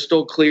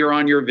crystal clear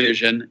on your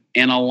vision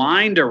and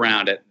aligned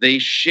around it. They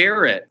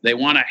share it. They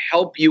want to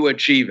help you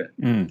achieve it.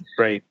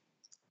 Right.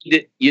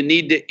 You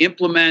need to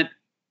implement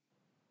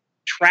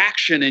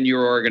traction in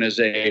your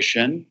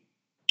organization.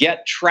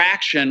 Get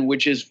traction,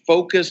 which is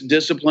focus,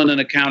 discipline,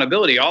 and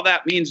accountability. All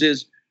that means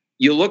is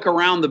you look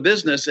around the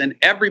business and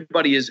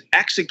everybody is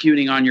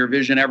executing on your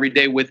vision every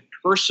day with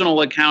personal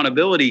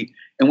accountability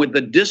and with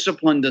the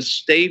discipline to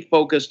stay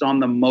focused on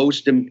the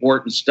most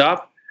important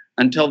stuff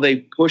until they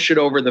push it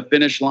over the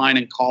finish line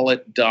and call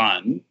it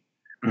done.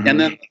 Mm-hmm. And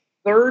then the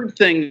third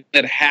thing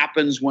that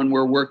happens when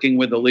we're working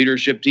with a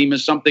leadership team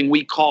is something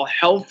we call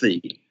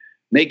healthy,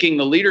 making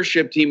the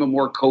leadership team a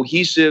more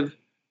cohesive,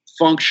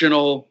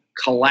 functional,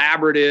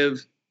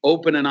 collaborative,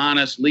 open and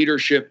honest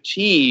leadership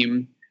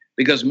team,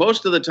 because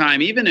most of the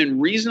time, even in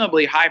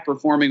reasonably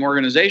high-performing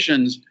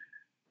organizations,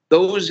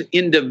 those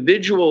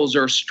individuals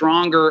are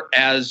stronger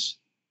as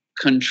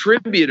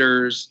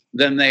contributors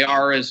than they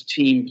are as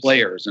team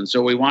players. And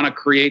so we want to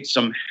create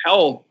some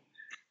health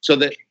so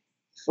that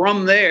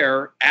from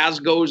there, as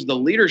goes the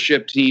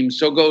leadership team,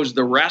 so goes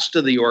the rest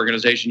of the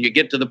organization. You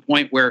get to the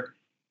point where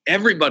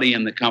everybody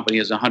in the company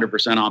is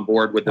 100% on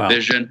board with the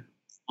vision,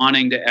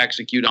 wanting to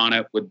execute on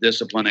it with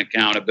discipline,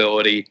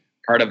 accountability,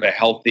 part of a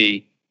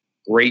healthy,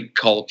 great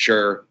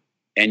culture,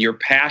 and your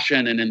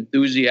passion and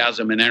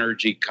enthusiasm and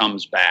energy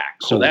comes back.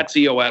 Cool. So that's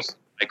EOS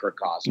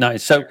microcosm.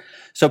 Nice.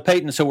 So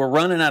Peyton, so we're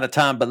running out of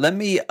time, but let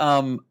me,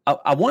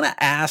 I want to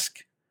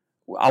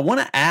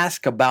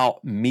ask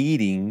about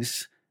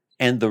meetings,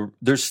 and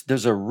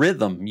there's a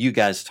rhythm you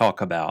guys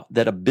talk about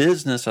that a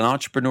business, an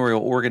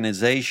entrepreneurial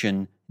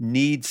organization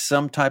needs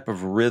some type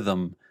of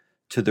rhythm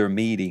to their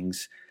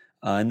meetings.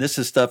 And this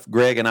is stuff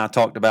Greg and I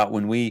talked about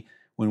when we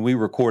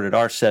recorded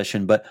our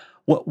session. But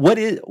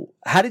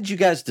how did you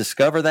guys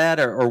discover that,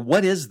 or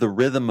what is the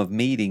rhythm of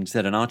meetings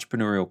that an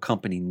entrepreneurial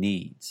company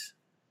needs?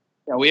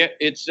 Yeah,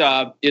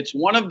 it's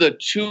one of the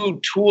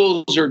 2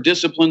 tools or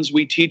disciplines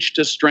we teach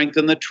to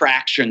strengthen the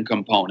traction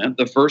component.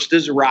 The first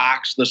is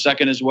ROCS. The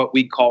second is what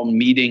we call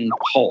meeting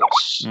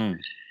pulse.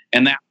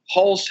 And that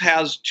pulse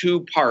has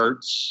 2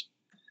 parts.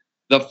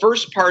 The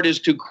first part is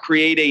to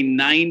create a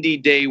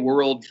 90-day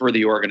world for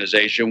the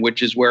organization,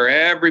 which is where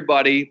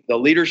everybody, the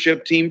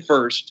leadership team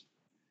first,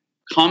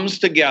 comes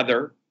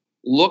together,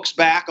 looks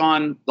back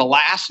on the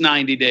last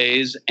 90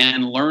 days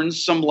and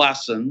learns some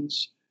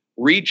lessons,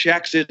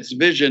 rechecks its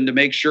vision to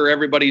make sure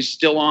everybody's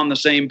still on the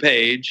same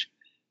page,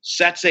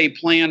 sets a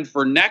plan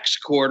for next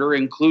quarter,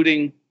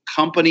 including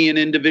company and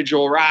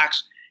individual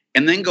ROCs,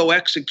 and then go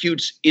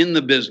executes in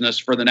the business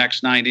for the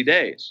next 90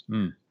 days.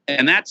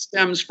 And that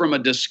stems from a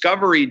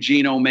discovery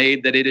Gino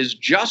made that it is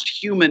just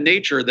human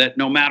nature that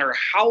no matter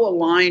how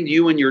aligned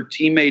you and your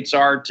teammates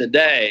are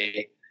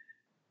today,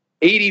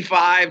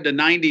 85 to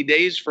 90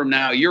 days from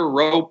now, your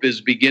rope is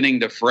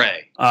beginning to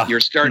fray. You're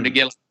starting to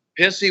get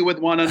pissy with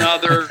one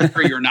another.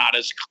 You're not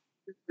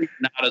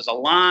as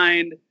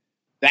aligned.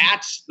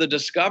 That's the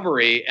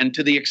discovery. And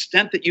to the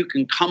extent that you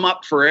can come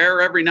up for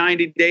air every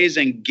 90 days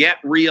and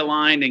get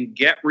realigned and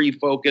get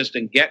refocused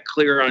and get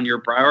clear on your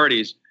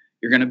priorities,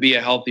 you're going to be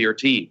a healthier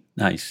team.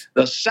 Nice.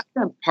 The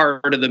second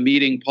part of the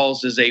meeting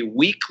pulse is a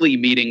weekly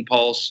meeting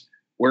pulse,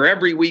 where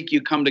every week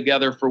you come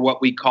together for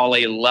what we call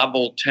a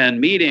level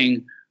 10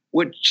 meeting,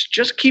 which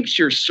just keeps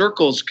your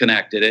circles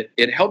connected.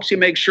 It helps you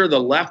make sure the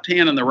left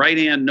hand and the right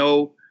hand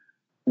know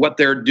what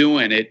they're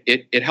doing.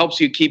 It helps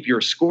you keep your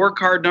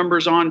scorecard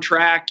numbers on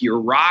track,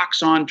 your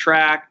ROCs on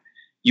track,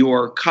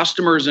 your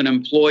customers and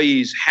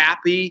employees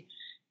happy,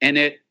 and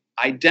it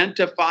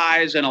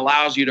identifies and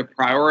allows you to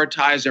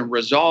prioritize and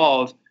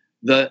resolve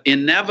the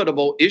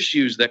inevitable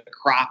issues that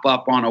crop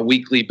up on a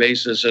weekly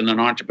basis in an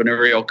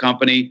entrepreneurial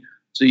company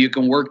so you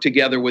can work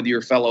together with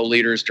your fellow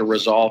leaders to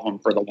resolve them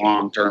for the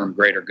long-term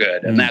greater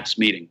good. And that's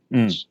meeting.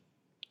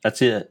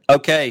 That's it.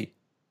 Okay.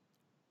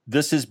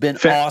 This has been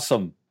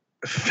awesome.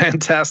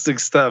 Fantastic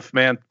stuff,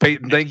 man.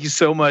 Peyton, thank you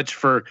so much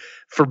for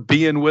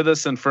being with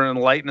us and for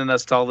enlightening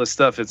us to all this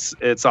stuff.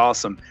 It's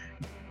awesome.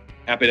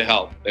 Happy to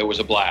help. It was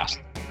a blast.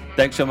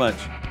 Thanks so much.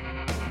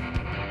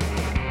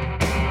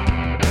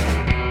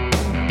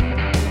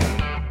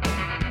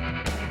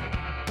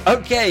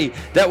 Okay,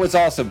 that was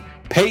awesome.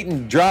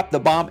 Peyton dropped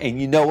the bomb,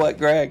 and you know what,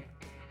 Greg?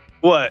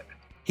 What?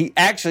 He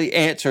actually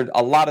answered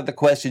a lot of the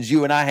questions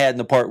you and I had in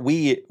the part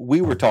we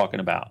were talking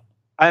about.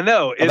 I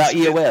know about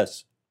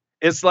EOS.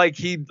 It's like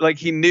he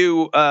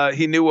knew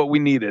what we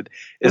needed.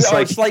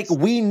 It's like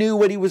we knew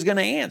what he was going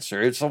to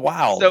answer. It's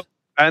wild. So,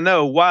 I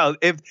know, wild.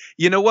 If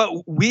you know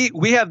what,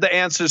 we have the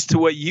answers to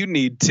what you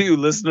need too,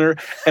 listener,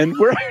 and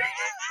we're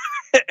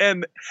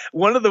and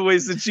one of the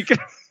ways that you can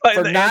find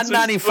for the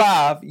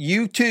 $9.95,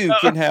 you too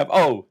can have.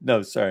 Oh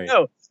no, sorry.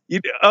 No, yeah.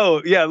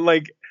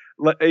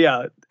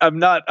 I'm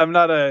not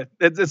a.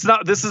 It's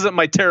not. This isn't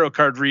my tarot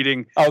card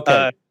reading.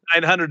 Okay.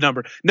 900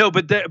 number. No,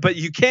 but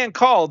you can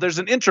call. There's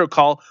an intro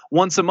call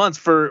once a month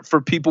for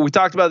people. We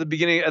talked about at the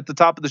beginning at the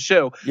top of the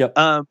show. Yep.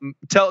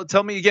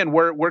 Tell me again,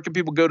 where can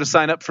people go to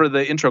sign up for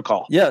the intro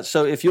call? Yeah,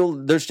 so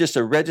there's just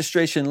a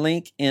registration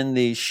link in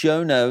the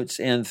show notes,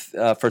 and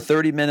for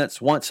 30 minutes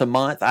once a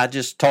month, I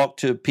just talk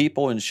to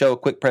people and show a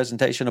quick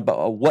presentation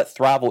about what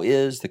Thrival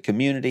is, the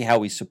community, how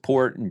we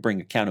support and bring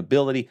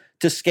accountability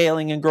to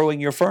scaling and growing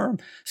your firm.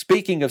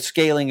 Speaking of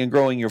scaling and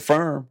growing your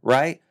firm,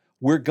 right?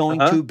 We're going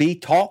to be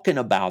talking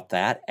about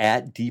that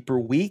at Deeper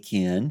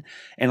Weekend,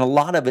 and a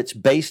lot of it's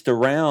based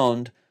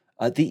around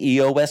the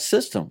EOS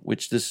system,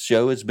 which this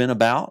show has been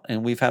about,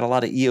 and we've had a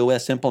lot of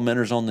EOS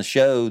implementers on the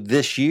show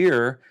this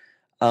year,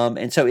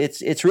 and so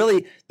it's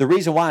really the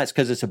reason why it's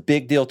because it's a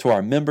big deal to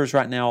our members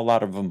right now. A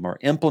lot of them are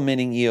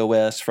implementing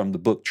EOS from the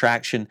book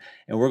Traction,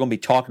 and we're going to be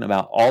talking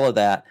about all of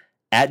that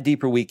at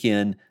Deeper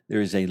Weekend.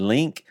 There is a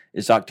link.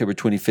 It's October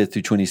 25th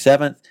through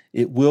 27th.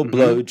 It will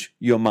blow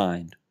your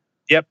mind.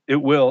 Yep,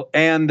 it will.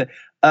 And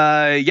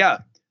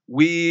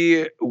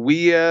we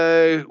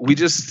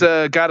just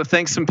got to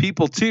thank some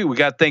people too. We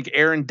got to thank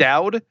Aaron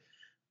Dowd.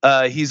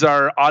 He's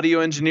our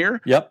audio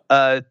engineer. Yep.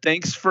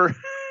 Thanks for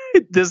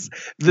this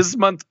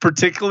month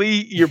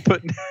particularly. You're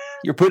putting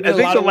I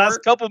think the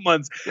last couple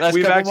months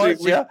we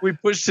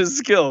pushed his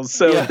skills.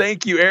 So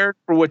thank you, Aaron,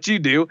 for what you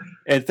do.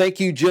 And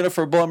thank you,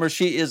 Jennifer Blummer.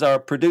 She is our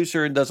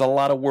producer and does a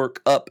lot of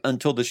work up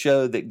until the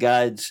show that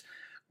guides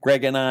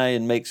Greg and I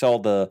and makes all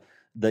the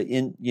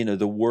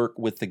work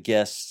with the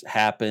guests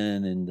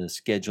happen and the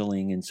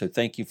scheduling. And so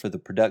thank you for the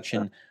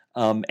production.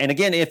 And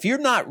again, if you're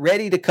not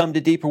ready to come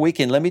to Deeper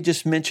Weekend, let me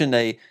just mention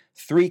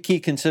 3 key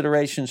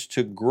considerations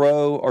to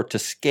grow or to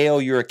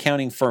scale your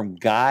accounting firm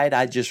guide.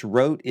 I just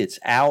wrote, it's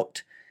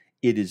out.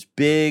 It is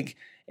big.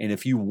 And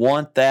if you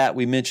want that,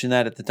 we mentioned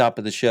that at the top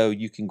of the show,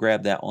 you can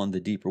grab that on the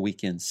Deeper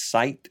Weekend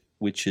site,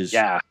 which is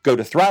go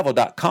to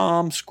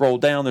thrival.com, scroll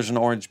down, there's an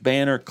orange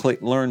banner,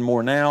 click Learn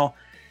More Now.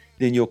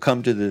 Then you'll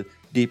come to the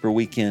Deeper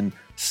Weekend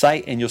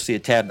site and you'll see a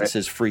tab that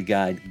says free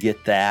guide.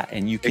 Get that,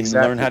 and you can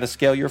learn how to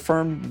scale your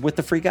firm with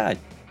the free guide.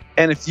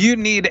 And if you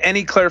need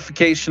any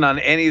clarification on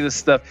any of this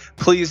stuff,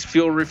 please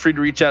feel free to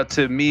reach out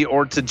to me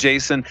or to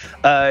Jason.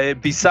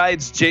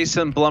 Besides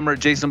Jason Blummer,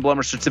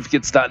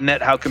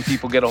 jasonblummercertificates.net, how can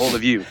people get a hold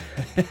of you?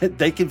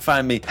 They can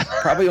find me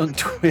probably on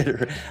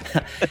Twitter.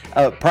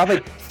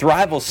 Probably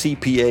Thrival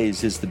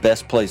CPAs is the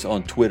best place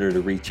on Twitter to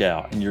reach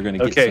out, and you're going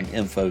to get some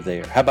info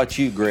there. How about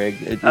you,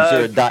 Greg? Is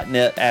there a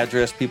 .net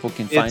address people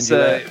can find you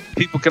at?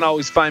 People can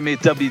always find me at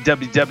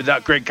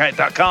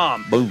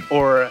www.gregkite.com. Boom.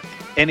 Or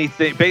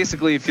anything,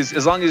 basically,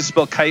 as long as you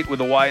spell kite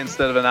with a Y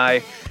instead of an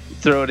I,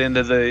 throw it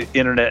into the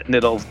internet and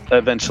it'll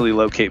eventually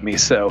locate me.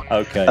 So,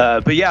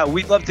 but yeah,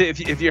 we'd love to,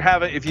 if you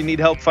need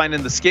help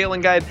finding the scaling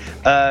guide,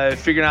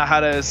 figuring out how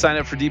to sign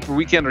up for Deeper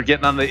Weekend or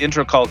getting on the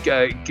intro call,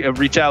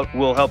 reach out.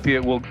 We'll help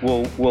you.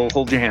 We'll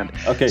hold your hand.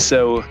 Okay.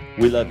 So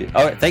we love you.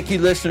 All right. Thank you,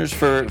 listeners,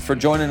 for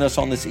joining us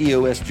on this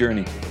EOS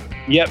journey.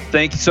 Yep.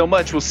 Thank you so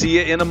much. We'll see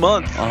you in a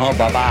month.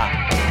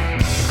 Bye-bye.